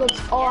Valley looks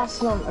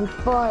awesome and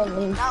fun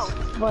and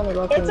funny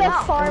looking. It's a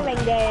farming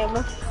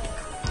game.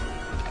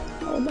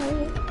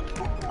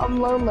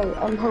 I'm lonely.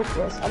 I'm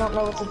hopeless. I don't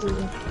know what to do.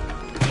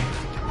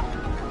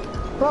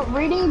 But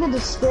reading the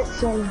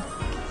description...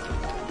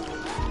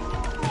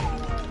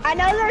 I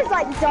know there's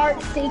like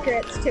dark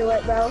secrets to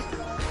it though.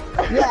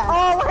 Yeah.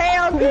 All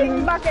hail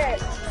King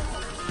Bucket!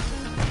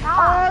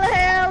 All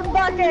hail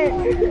Bucket!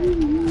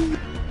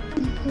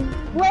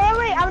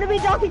 Wait, I'm gonna be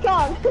Donkey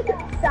Kong!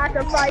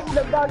 Sacrifice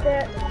the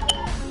bucket!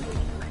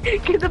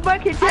 Get the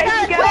bucket,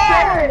 Chase, you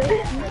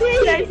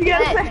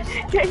gotta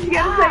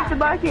save the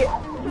bucket.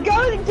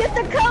 Go and get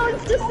the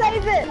cones to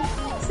save it!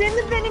 Send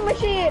the vending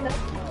machine!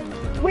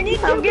 We need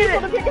 2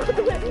 people to pick up the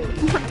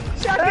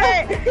Chuck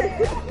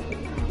it!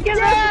 Yeah,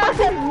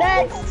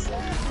 next!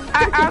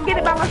 I'll get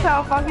it by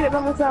myself,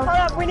 Hold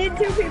up, we need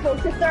 2 people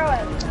to throw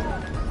it.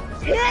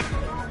 Hit!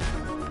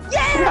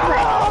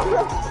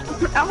 Yeah!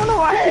 I wanna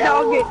watch it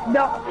all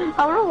I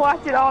wanna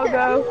watch it all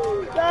go.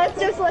 Let's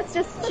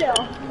just chill.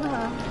 Hold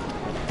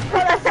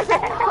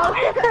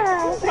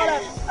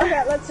up.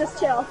 Okay, let's just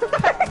chill.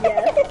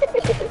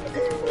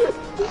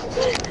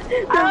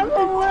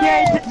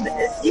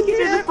 You can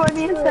do the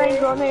funniest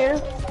things on here.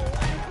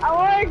 I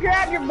wanna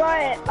grab your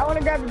butt.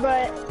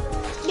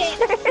 That's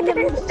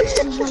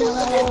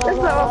not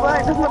my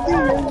butt, that's my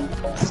penis.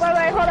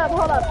 Wait,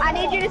 hold up. I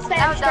need you to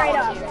stand straight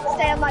up.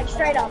 Stand like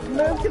straight up.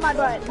 Move to my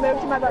butt. No,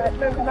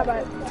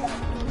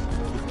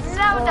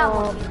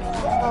 double.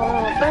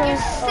 You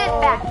sit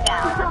back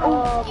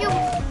down. You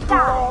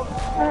stop.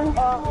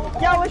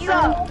 Yo, what's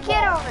up?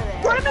 Get over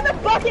there. Put him in the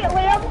bucket,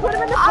 Liam. Put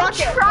him in the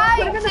bucket. I'm trying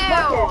Put him in the to.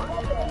 bucket.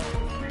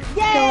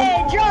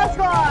 Yay, draw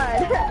squad.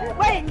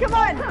 Wait, come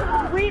on.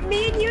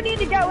 Me and you need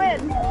to go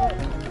in.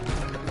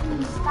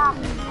 Stop.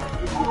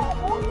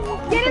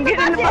 Get in the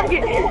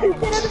bucket.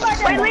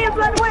 Wait, Liam's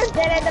not win.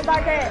 Get in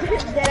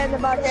the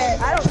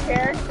bucket. I don't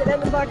care. Get in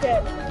the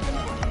bucket.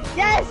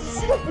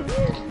 Yes!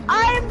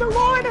 I am the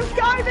Lord of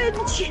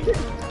Garbage!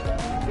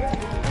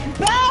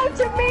 Bow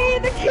to me,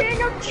 the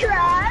King of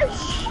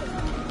Trash!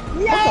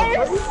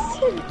 Yes!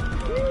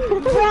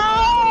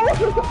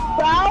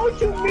 Bow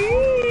to me!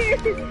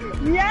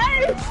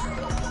 Yes!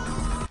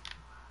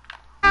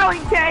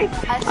 Bowing, Chase.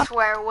 I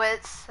swear,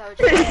 Wit's so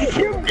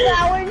true. You're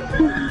bowing,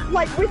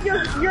 like with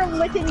you're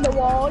licking the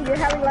wall, you're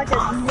having like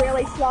a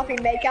really sloppy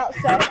makeout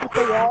sex with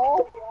the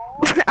wall.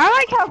 I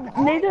like how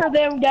neither of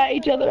them got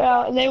each other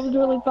out and they was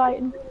really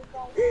fighting.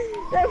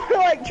 They were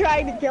like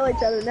trying to kill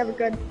each other, never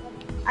could.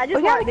 I just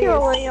We gotta want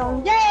kill these.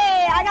 Liam.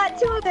 Yay! I got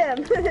 2 of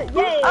them!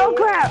 Yay! Oh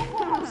crap!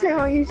 Say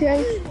what you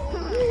say.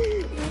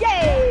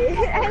 Yay!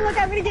 Hey look,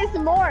 I'm gonna get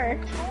some more.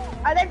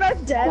 Are they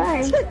both dead?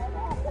 Nice.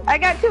 I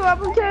got 2 of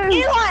them too.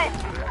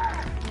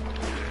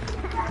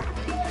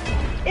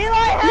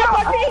 Eli, help!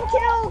 I'm being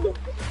killed!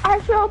 I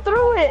fell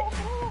through it.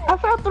 I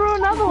fell through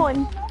another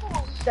one.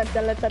 Did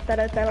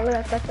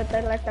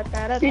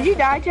you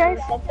die,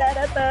 Chase?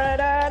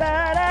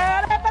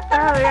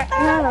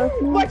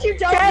 What you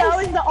don't know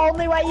is the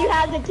only way you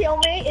have to kill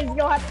me is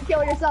you'll have to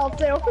kill yourself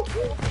too.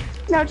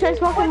 No,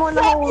 Chase, welcome on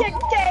the hole.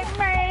 Subject game,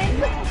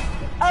 man.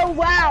 Oh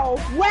wow,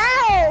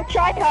 wow!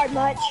 Try hard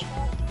much.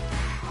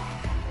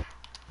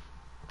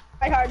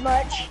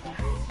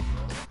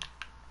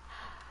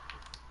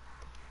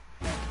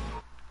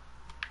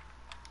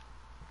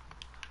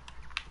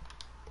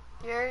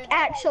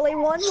 actually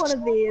won one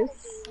of these.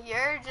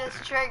 You're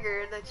just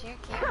triggered that you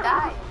keep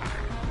dying.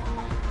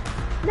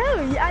 No,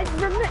 I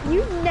remember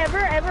you've never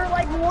ever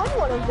like won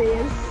one of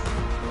these.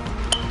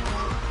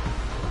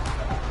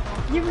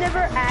 You've never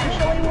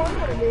actually won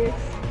one of these.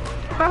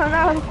 Oh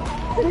no.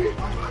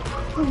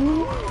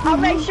 I'll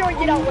make sure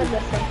you don't win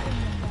this one.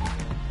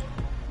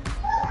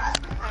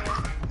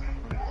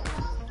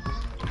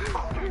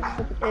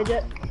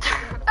 Idiot.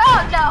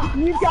 Oh no!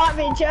 You got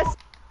me just.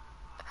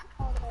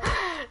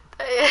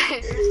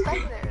 You're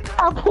stuck there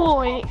now. A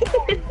point.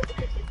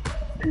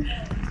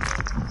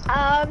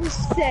 I'm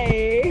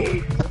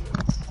safe.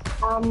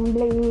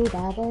 Blue,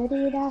 da da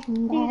dee da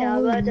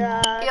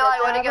da. Eli,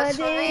 wanna go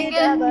swimming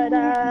again? Wait,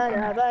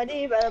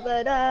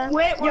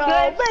 we're Yo,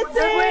 good.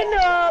 listen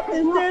up!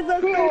 This is a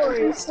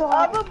story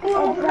of a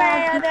blue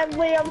man and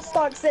Liam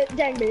Starks at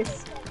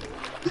Gangbase.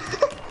 You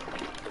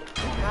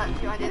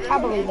wanna do this I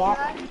believe again,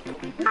 that.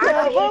 Eli?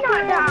 Of a blue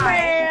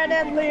man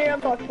and Liam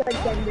Starks at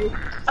Gangbase.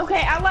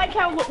 Okay, I like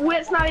how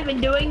Wit's not even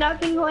doing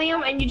nothing,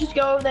 Liam, and you just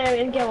go over there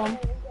and kill him.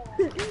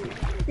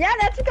 Yeah,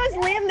 that's because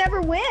Liam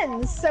never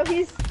wins, so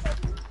he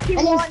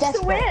And wants he's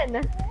to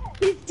win.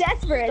 He's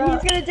desperate.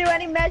 He's gonna do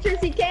any measures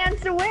he can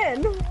to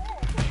win.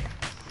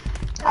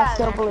 I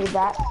still believe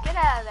that. Get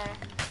out of there.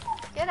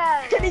 Get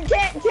out of And there. he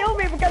can't kill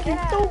me because he's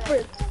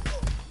stupid.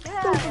 Get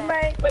out of Stupid there.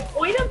 man. Wait,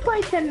 we done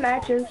played 10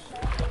 matches.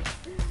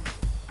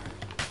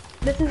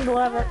 This is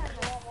 11.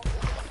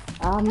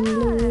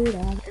 Blue, da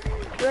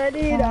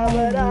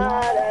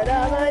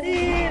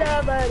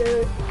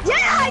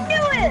Yeah, I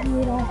knew it!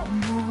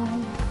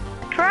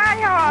 Try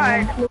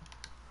hard.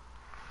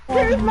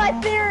 Here's my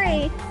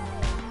theory.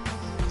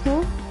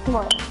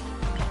 What?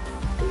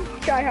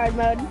 Tryhard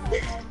mode.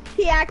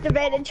 He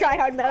activated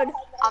tryhard mode.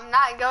 I'm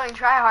not going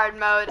try-hard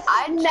mode.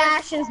 I just...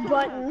 Smashes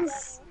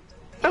buttons.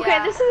 Okay,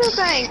 Yeah. this is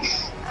the thing.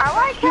 I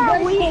like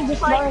how we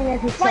just like. learning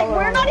as we Like, go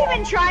we're not along.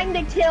 even trying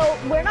to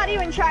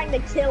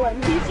kill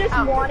him. He's just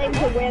Oh. wanting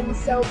to win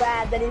so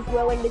bad that he's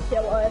willing to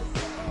kill us.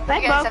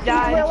 They You guys both have to-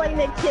 He's died. willing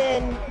to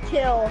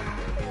kill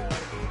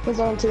His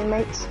own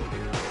teammates.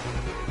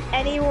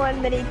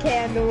 anyone that he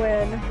can to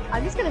win.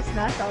 I'm just gonna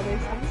smash all these.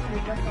 I'm just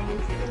gonna jump on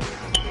these.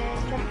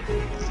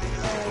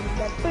 And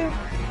the boop.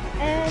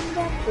 And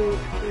the boop.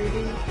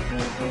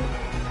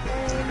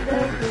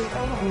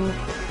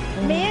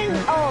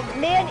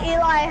 Me and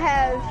Eli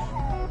have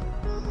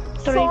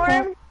 3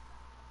 storm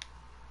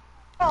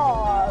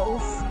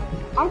balls.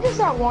 I'm just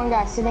that one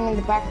guy sitting in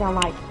the background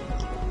like,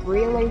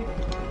 really?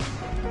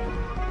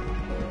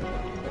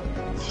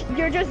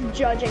 You're just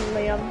judging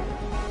Liam.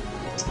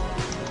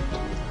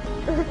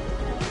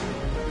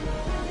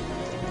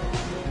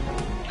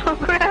 Oh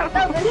crap.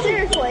 No, but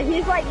seriously,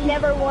 he's like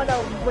never won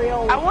a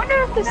real. I wonder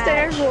if the match.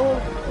 stairs will.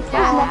 He's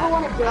never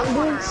won a game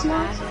doing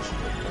smash.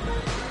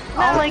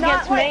 Only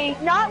not against me.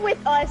 Not with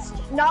us.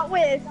 Not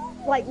with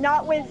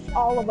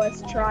all of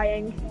us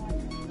trying.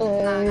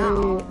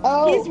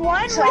 Oh, He's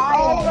won with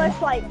all of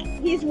us. Like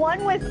he's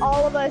won with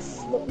all of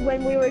us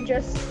when we were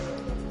just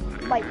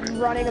like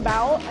running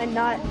about and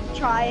not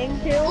trying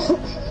to.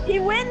 He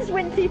wins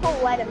when people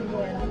let him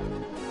win.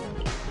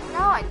 No,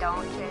 I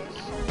don't, Chase.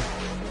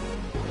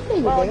 Yeah,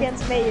 you Well, do.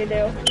 against me, you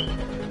do.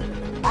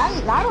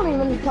 I don't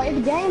even play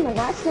the game and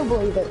I still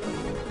believe it.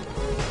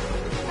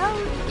 No,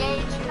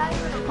 Gage, you're not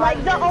even a Like,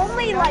 the part of this.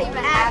 only, You don't like,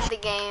 even have the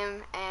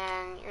game,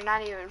 and you're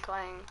not even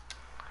playing.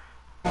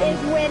 Is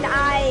when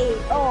I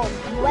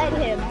let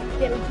him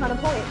get a ton of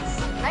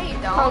points. No, you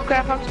Oh don't.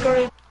 crap, I'm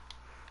screwed.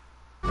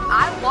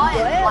 I won,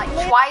 What? like,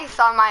 twice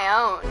on my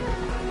own.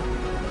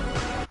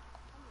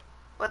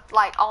 With,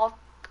 like, all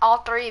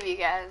 3 of you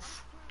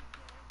guys.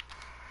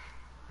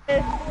 You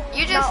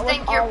just Not with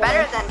think you're all of better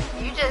us. than,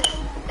 you just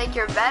think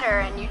you're better,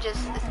 and you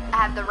just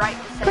have the right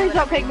to say Please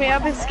don't whatever pick you me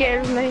up, want it to say.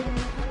 scares me. And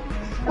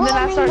Well, then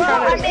I I mean, start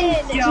Well, I trying mean,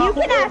 to. you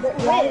can ask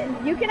Wit.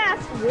 You can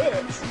ask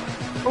Wit.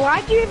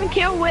 Why'd you even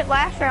kill Wit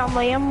last round,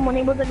 Liam, when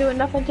he wasn't doing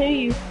nothing to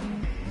you?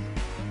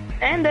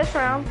 And this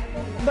round.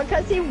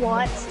 Because he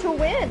wants to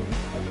win.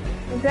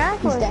 He's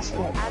Exactly.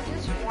 desperate. I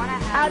just want to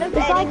have... Out of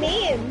It's any like-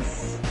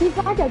 means. He's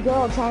like a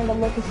girl trying to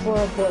look for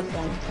a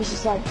boyfriend. He's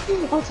just like,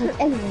 I'll take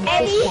anything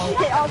at this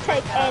point. Anything. I'll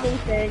take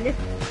anything. You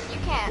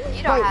can't,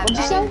 you don't Wait, have what'd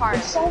you any say? part What'd you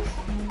of say? this.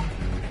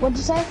 What'd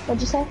you say?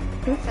 What'd you say? I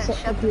said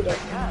shut the Repeat it.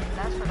 frick up,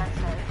 that's what I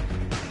said.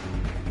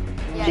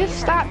 Yeah, Just you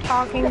stop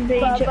talking to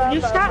each other.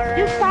 Just stop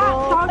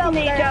talking to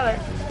each other.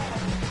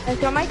 And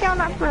so make y'all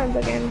not friends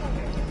again.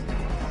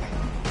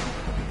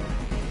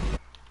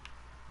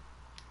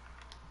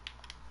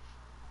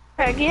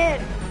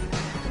 Again.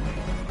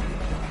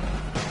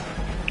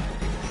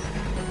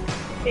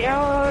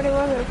 Y'all already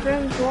wasn't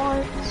friends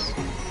once.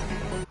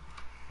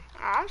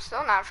 I'm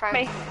still not friends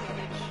Me. with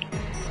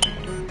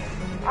Gage.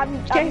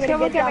 I'm James, gonna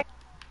look get at me.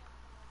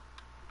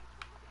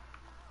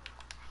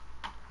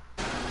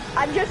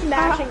 I'm just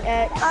mashing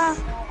X.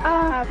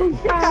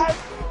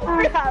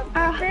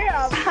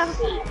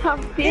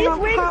 These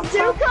wings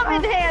do come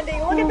in handy.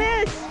 Look at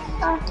this.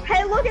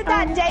 Hey, look at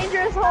that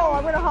dangerous hole.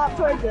 I'm gonna hop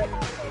towards it.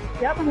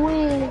 Yep.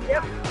 Wing.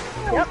 Yep.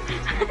 Yep.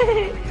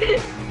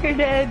 You're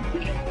dead.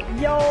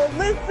 Yo,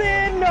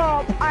 listen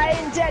up. I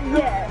ain't dead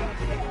yet.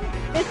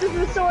 This is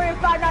the story of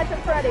Five Nights at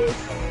Freddy's.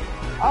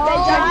 They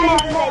die,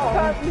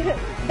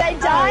 they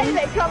die,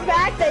 they come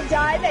back, they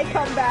die, they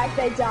come back,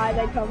 they die,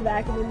 they come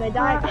back, and then they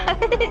die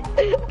again.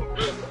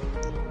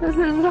 This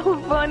is so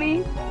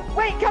funny.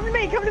 Wait, come to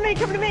me, come to me,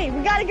 come to me.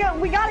 We gotta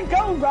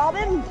go,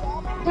 Robin.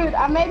 Dude,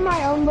 I made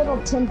my own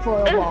little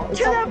tinfoil ball.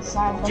 It's like the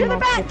size of To the my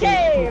bat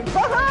chicken. cave.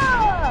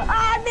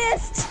 I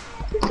missed.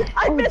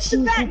 I missed the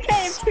bat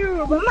cave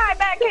too. My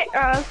back cave.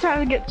 I was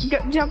trying to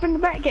jump in the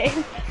back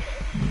cave.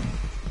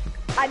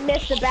 I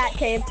missed the bat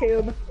cave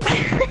tube.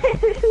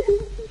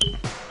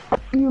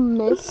 You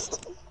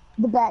missed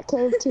the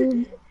Batcave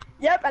tube?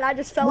 Yep, and I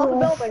just fell off the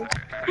building.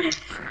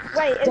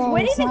 Wait, is Dang,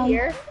 Win even son.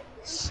 here?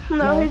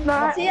 No, he's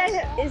not.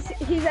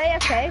 He's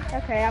AFK?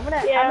 Okay, I'm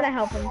gonna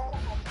help him.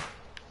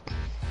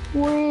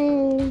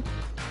 Wee.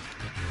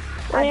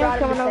 I Liam's brought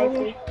him to coming over.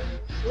 safety.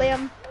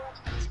 Liam,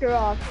 screw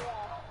off.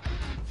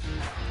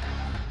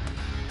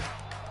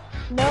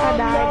 No, I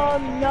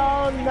died.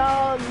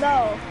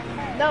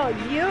 no,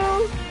 you.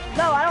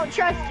 No, I don't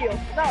trust you.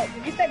 No,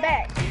 you stay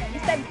back. You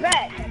stay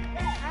back.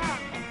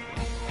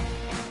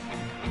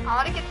 I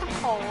want to get the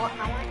pole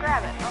and I want to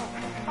grab it. Oh,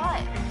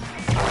 fun.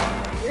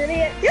 You're an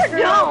idiot. You're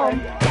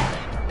dumb.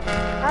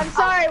 I'm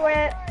sorry,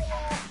 Wit.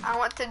 I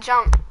want to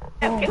jump.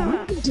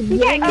 He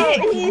got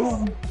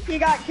kicked. He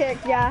got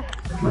kicked, yeah.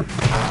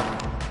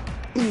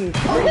 Being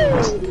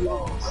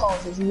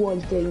causes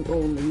one thing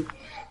only.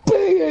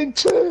 Being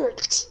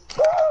kicked!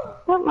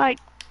 What, like?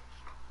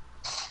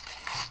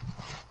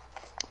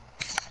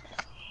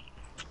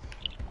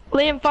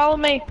 Liam, follow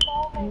me.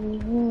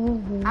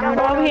 No,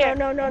 over here.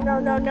 no.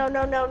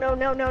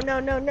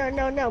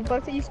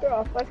 Both of you screw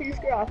off. Both of you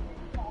screw off.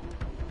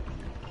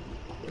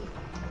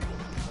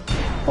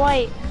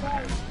 Wait.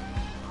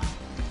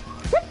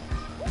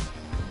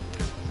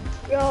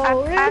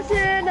 Yo,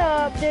 listen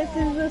up. This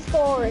is the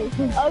story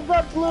of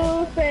the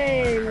blue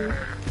thing.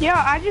 Yo,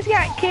 I just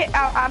got kicked.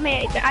 I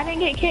mean, I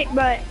didn't get kicked,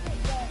 but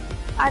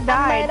I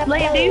died.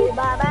 Liam, do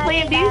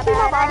you see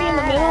my body in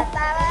the middle?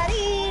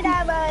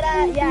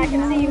 Yeah, I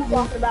can see you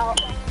walking about.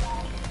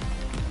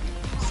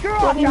 Screw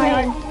What off, do you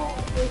Ryan. mean?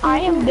 I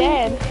am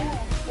dead.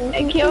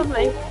 It killed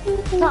me.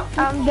 No,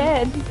 I'm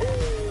dead.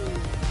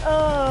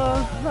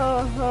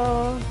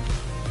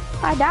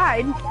 I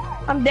died.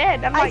 I'm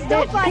dead. I'm I like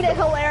still dead. find it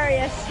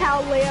hilarious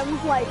how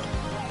Liam's like,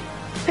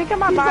 Pick up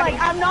my he's body.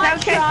 like, I'm not No,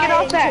 Chase, trying get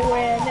off that. to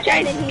win. and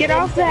Chase, then he get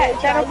off that.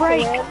 instantly That'll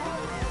tries to break. win.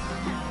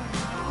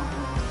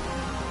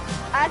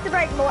 I have to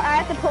break more. I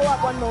have to pull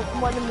up more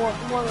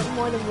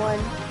than one.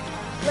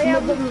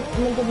 Liam,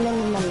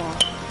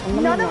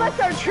 none of us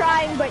are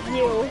trying but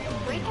you.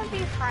 We can be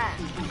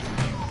friends. We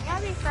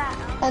gotta be friends.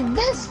 And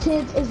this,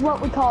 kids, is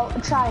what we call a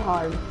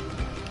tryhard.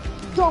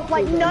 Don't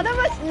Like, do none of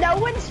us, no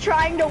one's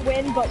trying to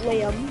win but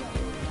Liam.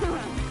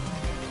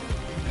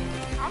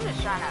 I'm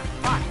just trying to have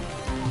fun.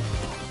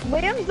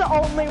 Liam's the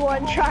only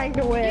one trying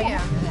to win.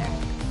 Yeah, over there.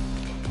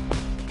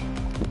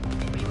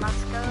 We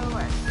must go a separate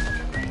way.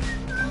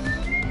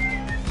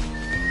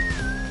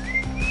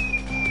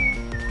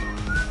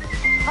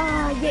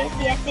 Ah,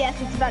 yes,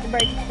 it's about to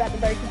break, it's about to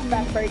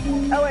break.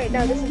 Oh wait,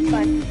 no, this is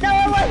fun. No,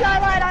 it was, I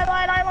lied.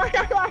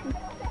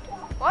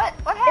 What?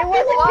 What It happened?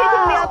 wasn't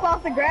picking me Whoa. up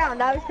off the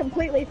ground. I was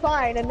completely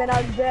fine, and then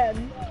I was dead.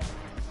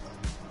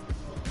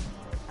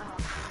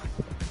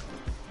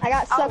 I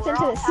got sucked we're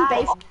into all the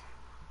space.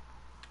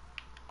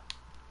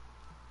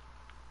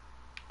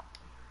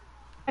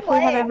 If we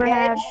have ever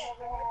had.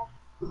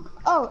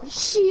 Oh,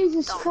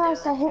 Jesus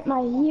Christ, I hit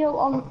my heel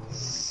on...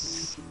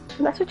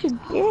 That's what you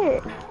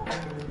get.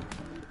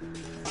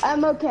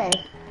 I'm okay.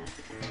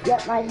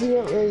 Yep, my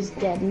heel is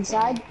dead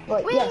inside,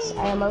 but Whee! yes,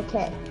 I am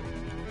okay.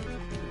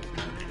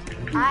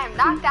 I am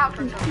knocked out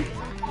for some reason.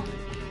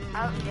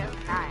 Oh, yep,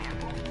 I am.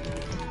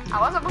 I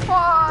wasn't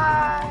before.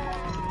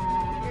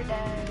 You're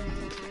dead.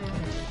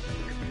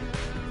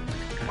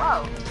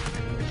 Whoa.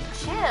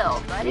 Chill,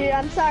 buddy. Dude,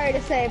 I'm sorry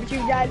to say, but you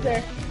guys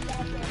are...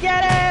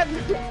 Get him!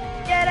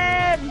 Get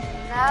him!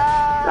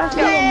 No. Let's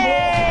go.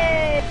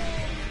 Yay!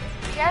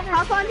 You guys are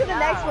Hop on to the no.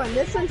 next one.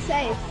 This one's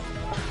safe.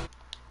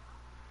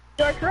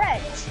 You're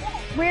correct.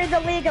 We're the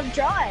League of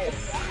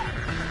Draws.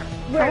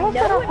 Where Almost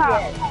no got one a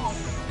pop. wins.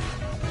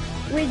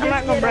 We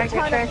not just gonna did a break it,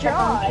 ton of Trace, I promise you.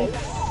 draws.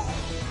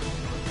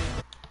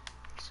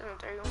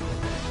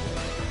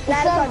 7-3.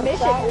 That is our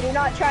mission. We're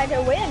not trying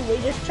to win. We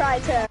just try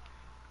to...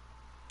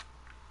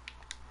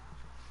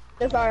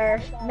 That's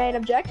our main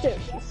objective,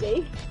 you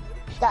see?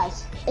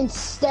 Guys,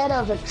 instead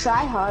of a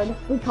tryhard,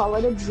 we call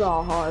it a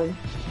draw hard.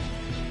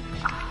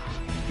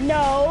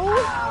 No,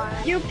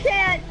 you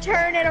can't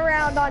turn it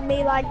around on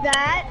me like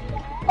that.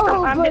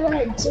 Oh, but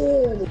I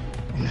did.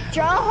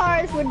 Draw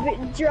hards would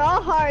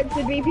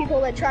be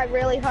people that try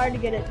really hard to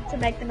get it to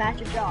make the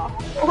match a draw.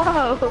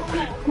 Whoa.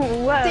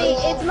 Whoa. See,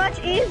 it's much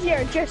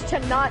easier just to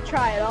not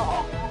try at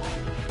all.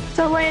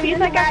 So, Liam, you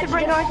think I should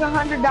bring like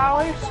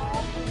 $100?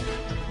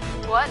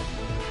 What?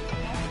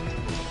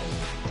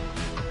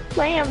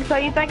 Liam, so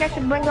you think I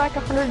should bring like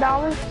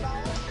 $100?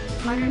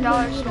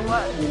 $100 for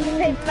what?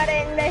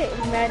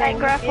 Hey,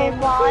 Grapple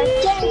Fly.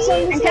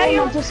 Jackson, And tell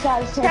your, just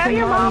guys tell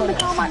your mom to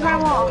call my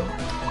grandma.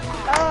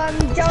 Oh, I'm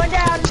going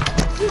down.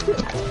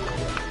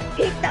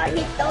 Hito,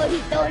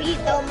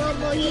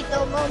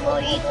 momo,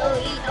 hito.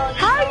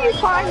 How are you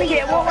climbing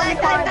it? What were you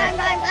climbing?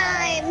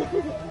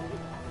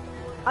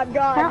 I'm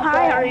gone. How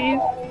high are you?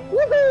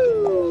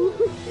 Woohoo!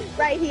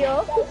 Right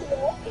here.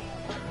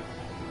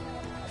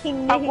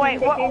 Oh,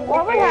 wait,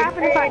 what would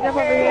happen if I jump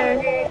over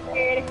here?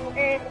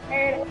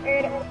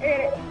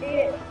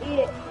 Eat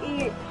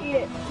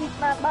it. Eat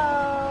my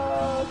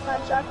balls, my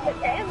chocolate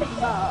candy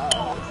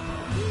balls.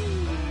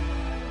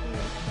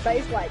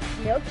 Tastes like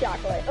milk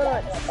chocolate.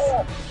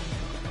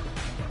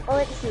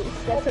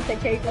 Unts. That's what they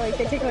taste like.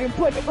 They taste like a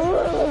pudding.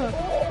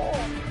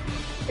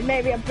 It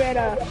may be a bit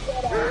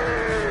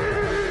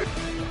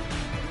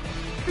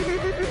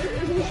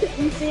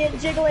You see it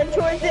jiggling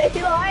towards it,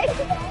 Eli?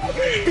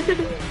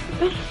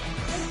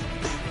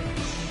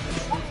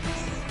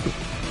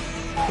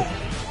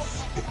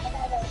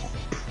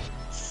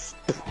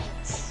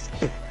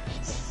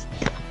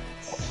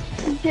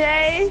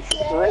 Jay,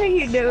 what are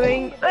you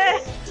doing?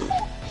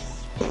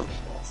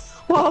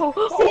 Whoa!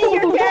 See,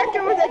 your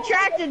character was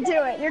attracted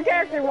to it. Your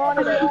character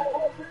wanted it.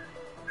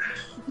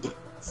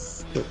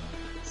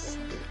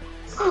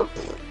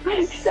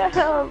 Shut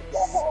up.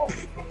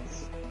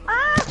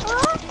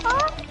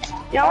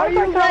 Y'all Are want to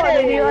you play Call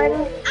of Duty ready?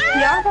 later?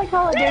 Y'all want to play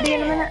Call of Duty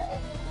in a minute?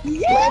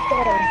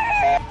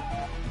 Yeah!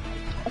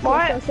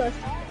 What?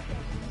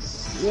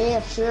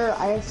 Yeah, sure.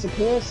 I have to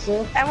piss.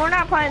 And we're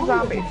not playing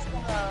zombies.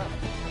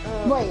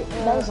 Wait,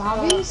 no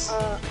zombies?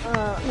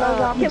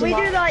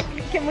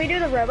 Can we do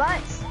the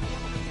robots?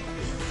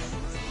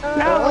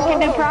 No, we can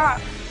do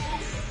props.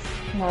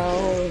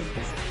 No.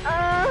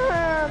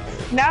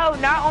 No,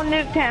 not on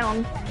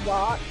Nuketown.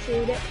 Walk to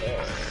the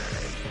edge.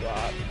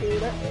 Walk to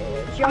the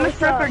edge. I'm a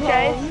stripper,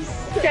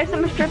 Chase. Chase,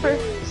 I'm a stripper.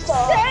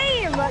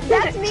 Same!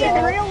 That's me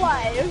in real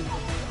life.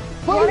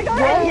 You wanna go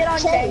ahead and get on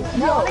Chase?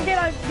 You wanna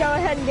go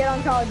ahead and get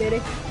on Call of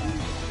Duty?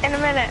 In a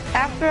minute,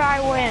 after I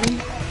win.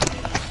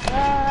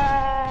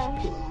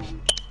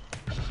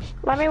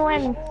 Let me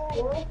win.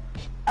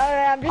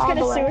 Alright, I'm just All gonna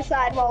the way.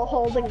 suicide while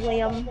holding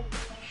Liam.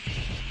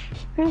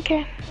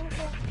 Okay.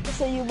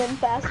 So you win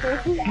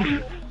faster.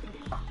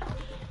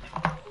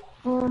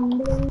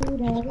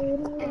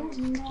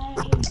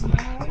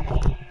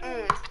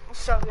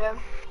 So good.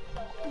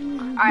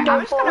 Alright,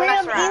 I'm just gonna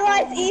mess Liam,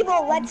 around. Eli's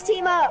evil. Let's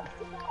team up.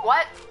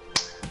 What?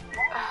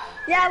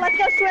 Yeah, let's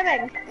go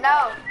swimming.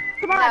 No.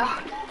 Come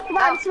on. Come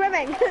on,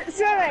 swimming.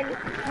 Swimming.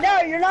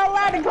 No, you're not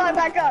allowed to climb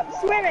back up.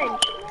 Swimming.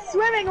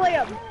 Swimming,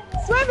 Liam.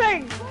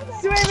 Swimming.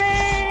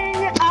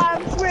 Swimming.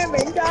 I'm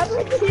swimming.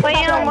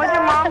 Liam, what'd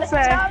your mom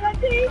say?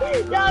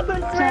 She's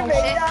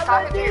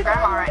talking to your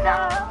grandma right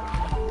now.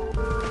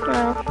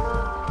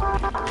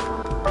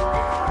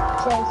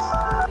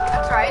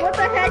 That's right. What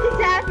the heck is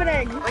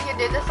happening? We can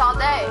do this all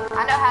day.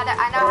 I know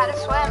how to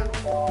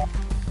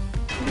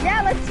swim.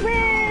 Yeah, let's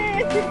swim.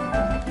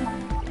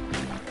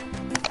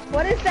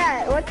 What is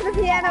that? What's the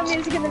piano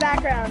music in the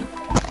background?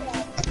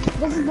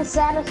 This is the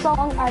saddest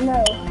song I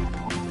know.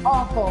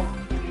 Awful.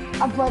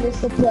 I played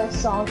this the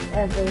best song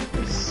ever.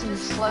 Just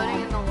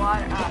floating in the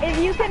water. If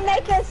you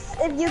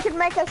could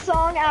make a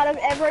song out of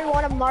every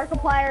one of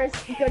Markiplier's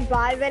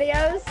goodbye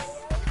videos,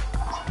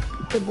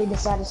 Could be the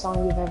saddest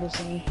song you've ever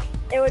seen.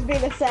 it would be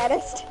the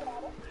saddest.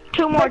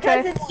 Two more,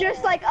 Because Chase. it's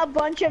just like a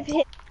bunch of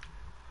hits.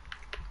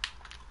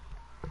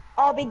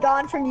 I'll be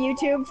gone from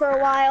YouTube for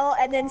a while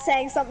and then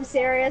saying something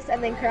serious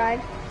and then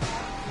crying.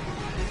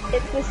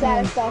 It's the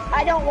saddest stuff.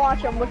 I don't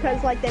watch them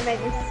because like they make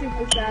me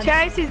super sad.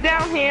 Chase, he's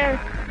down here.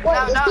 Wait,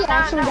 No, is no, he no,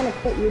 actually no. gonna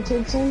quit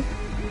YouTube soon?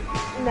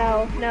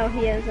 No,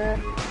 he isn't.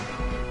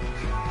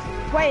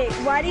 Wait,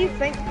 why do you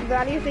think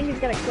he's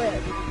gonna quit?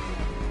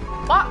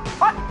 What?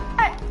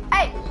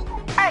 Hey!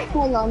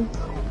 Hang on.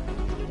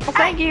 Well,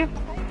 thank you.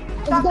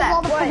 Stop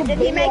that. What, did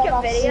he make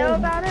a video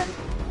about it?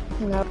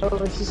 No,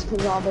 it's just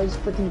because all those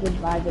freaking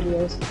goodbye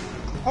videos.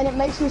 And it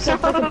makes me so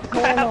freaking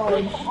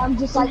paranoid. I'm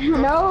just like,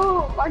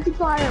 no,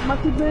 Markiplier,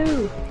 Monkey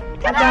Boo.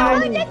 Come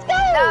on, let's go!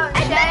 No,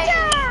 Jay.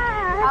 Adventure!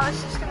 I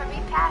was just gonna be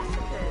pacifist.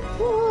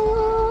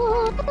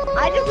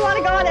 I just want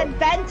to go on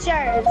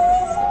adventures.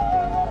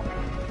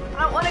 I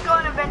don't want to go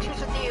on adventures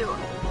with you.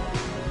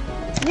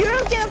 You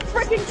don't get a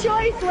freaking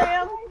choice,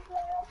 Lamb.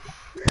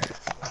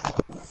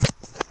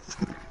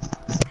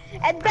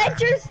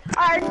 Adventures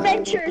are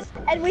adventures,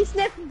 and we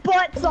sniff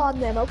butts on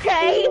them,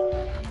 okay?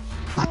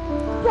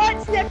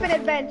 Butt sniffing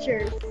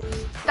adventures.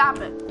 Stop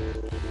it.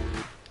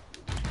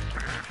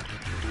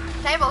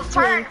 Table's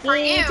turn for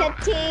you.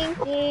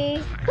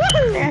 Tinky.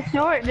 Yeah,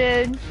 sure it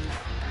did.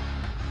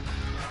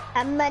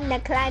 I'm gonna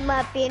climb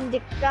up in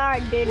the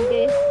garden.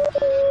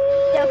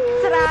 The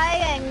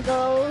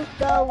triangle,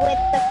 go with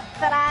the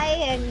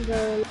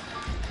triangle.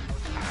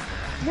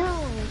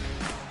 No,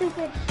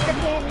 stupid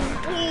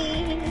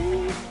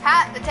freaking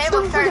Pat, the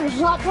table's turn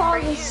Freaking hot for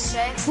dog you, is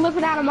Jay.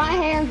 slipping out of my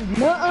hands.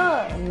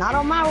 Nuh-uh, not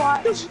on my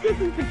watch.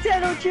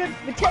 potato chips,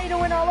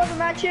 potatoing all over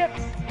my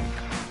chips.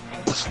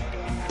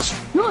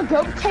 You wanna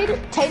go tater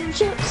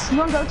chips? You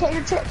wanna go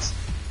tater chips?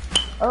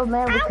 Oh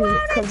man, we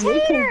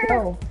can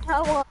go.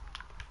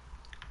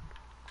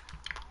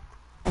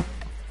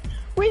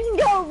 We can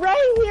go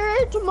right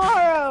here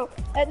tomorrow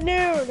at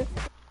noon.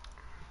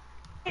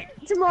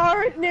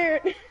 Tomorrow at noon.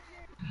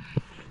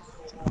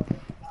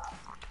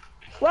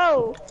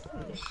 Whoa.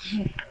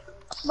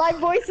 My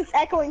voice is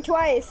echoing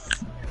twice.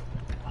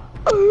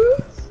 Oh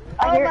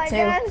my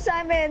gosh,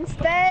 I'm in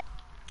space.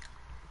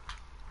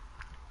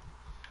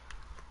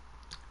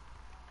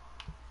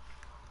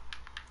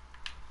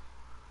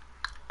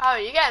 Oh,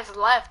 you guys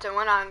left and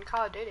went on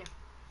Call of Duty.